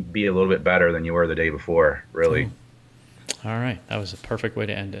be a little bit better than you were the day before, really. All right. That was a perfect way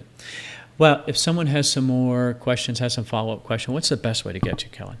to end it. Well, if someone has some more questions, has some follow-up question, what's the best way to get you,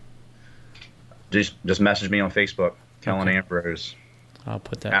 Kellon? Just message me on Facebook, Kellon Ambrose. I'll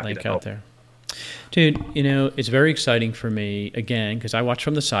put that link out there. Dude, it's very exciting for me, again, because I watch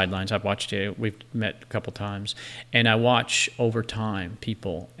from the sidelines. I've watched you. We've met a couple times. And I watch over time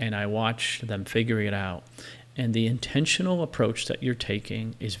people, and I watch them figuring it out. And the intentional approach that you're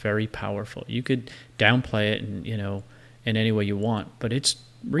taking is very powerful. You could downplay it and, in any way you want, but it's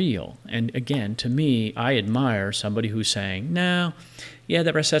real. And again, to me, I admire somebody who's saying, no, yeah,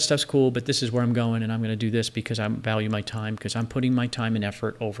 the rest of that stuff's cool, but this is where I'm going, and I'm going to do this because I value my time, because I'm putting my time and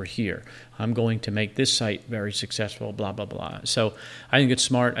effort over here. I'm going to make this site very successful, blah, blah, blah. So I think it's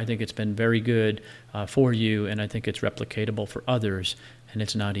smart. I think it's been very good for you, and I think it's replicatable for others. And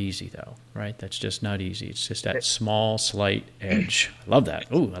it's not easy, though, right? That's just not easy. It's just that small, slight edge. I love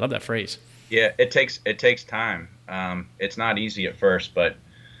that. Ooh, I love that phrase. Yeah, it takes time. It's not easy at first, but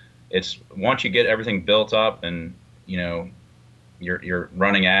it's once you get everything built up and you're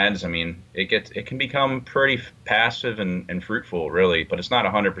running ads. I mean, it can become pretty passive and fruitful, really. But it's not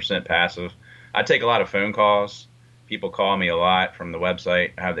 100% passive. I take a lot of phone calls. People call me a lot from the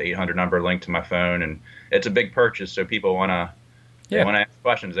website. I have the 800 number linked to my phone, and it's a big purchase, so people want to. Yeah. They want to ask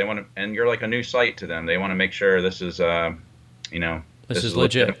questions. They want to, and you're like a new site to them. They want to make sure this is, this is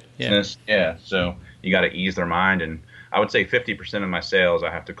legit. Yeah. So you got to ease their mind. And I would say 50% of my sales I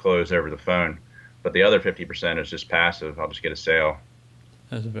have to close over the phone, but the other 50% is just passive. I'll just get a sale.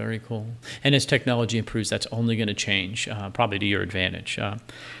 That's very cool. And as technology improves, that's only going to change, probably to your advantage.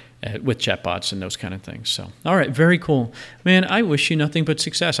 With chatbots and those kind of things. So, all right, very cool. Man, I wish you nothing but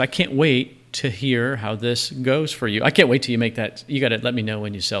success. I can't wait to hear how this goes for you. I can't wait till you make that. You got to let me know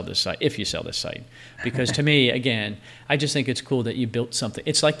when you sell this site, if you sell this site. Because to me, again, I just think it's cool that you built something.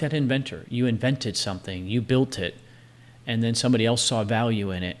 It's like that inventor. You invented something, you built it, and then somebody else saw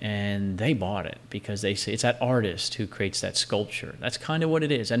value in it, and they bought it because they say it's that artist who creates that sculpture. That's kind of what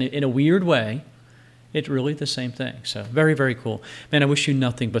it is. And in a weird way, it's really the same thing. So very, very cool. Man, I wish you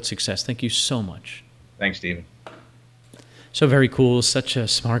nothing but success. Thank you so much. Thanks, Stephen. So very cool. Such a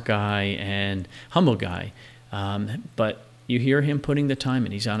smart guy and humble guy. But you hear him putting the time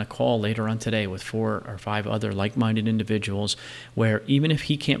in. He's on a call later on today with 4 or 5 other like-minded individuals where even if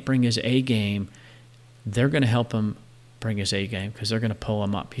he can't bring his A game, they're going to help him bring his A game because they're going to pull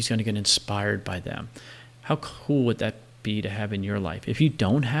him up. He's going to get inspired by them. How cool would that be to have in your life? If you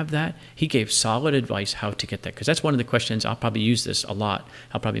don't have that, he gave solid advice how to get that. Because that's one of the questions. I'll probably use this a lot.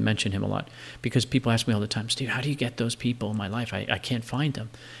 I'll probably mention him a lot. Because people ask me all the time, Steve, how do you get those people in my life? I can't find them.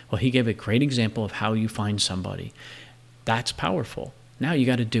 Well, he gave a great example of how you find somebody. That's powerful. Now you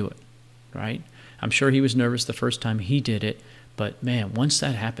got to do it, right? I'm sure he was nervous the first time he did it. But man, once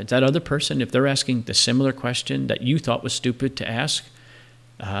that happens, that other person, if they're asking the similar question that you thought was stupid to ask,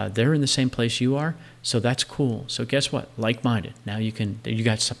 they're in the same place you are. So that's cool. So guess what? Like-minded. Now you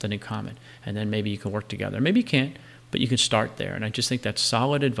got something in common. And then maybe you can work together. Maybe you can't, but you can start there. And I just think that's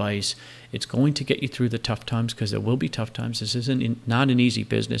solid advice. It's going to get you through the tough times, because there will be tough times. This isn't not an easy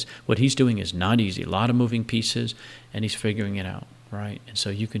business. What he's doing is not easy. A lot of moving pieces, and he's figuring it out, right? And so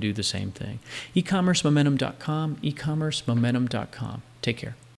you can do the same thing. ecommercemomentum.com, ecommercemomentum.com. Take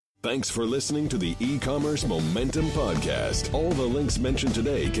care. Thanks for listening to the E-Commerce Momentum Podcast. All the links mentioned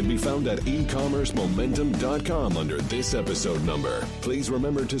today can be found at ecommercemomentum.com under this episode number. Please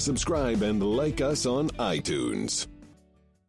remember to subscribe and like us on iTunes.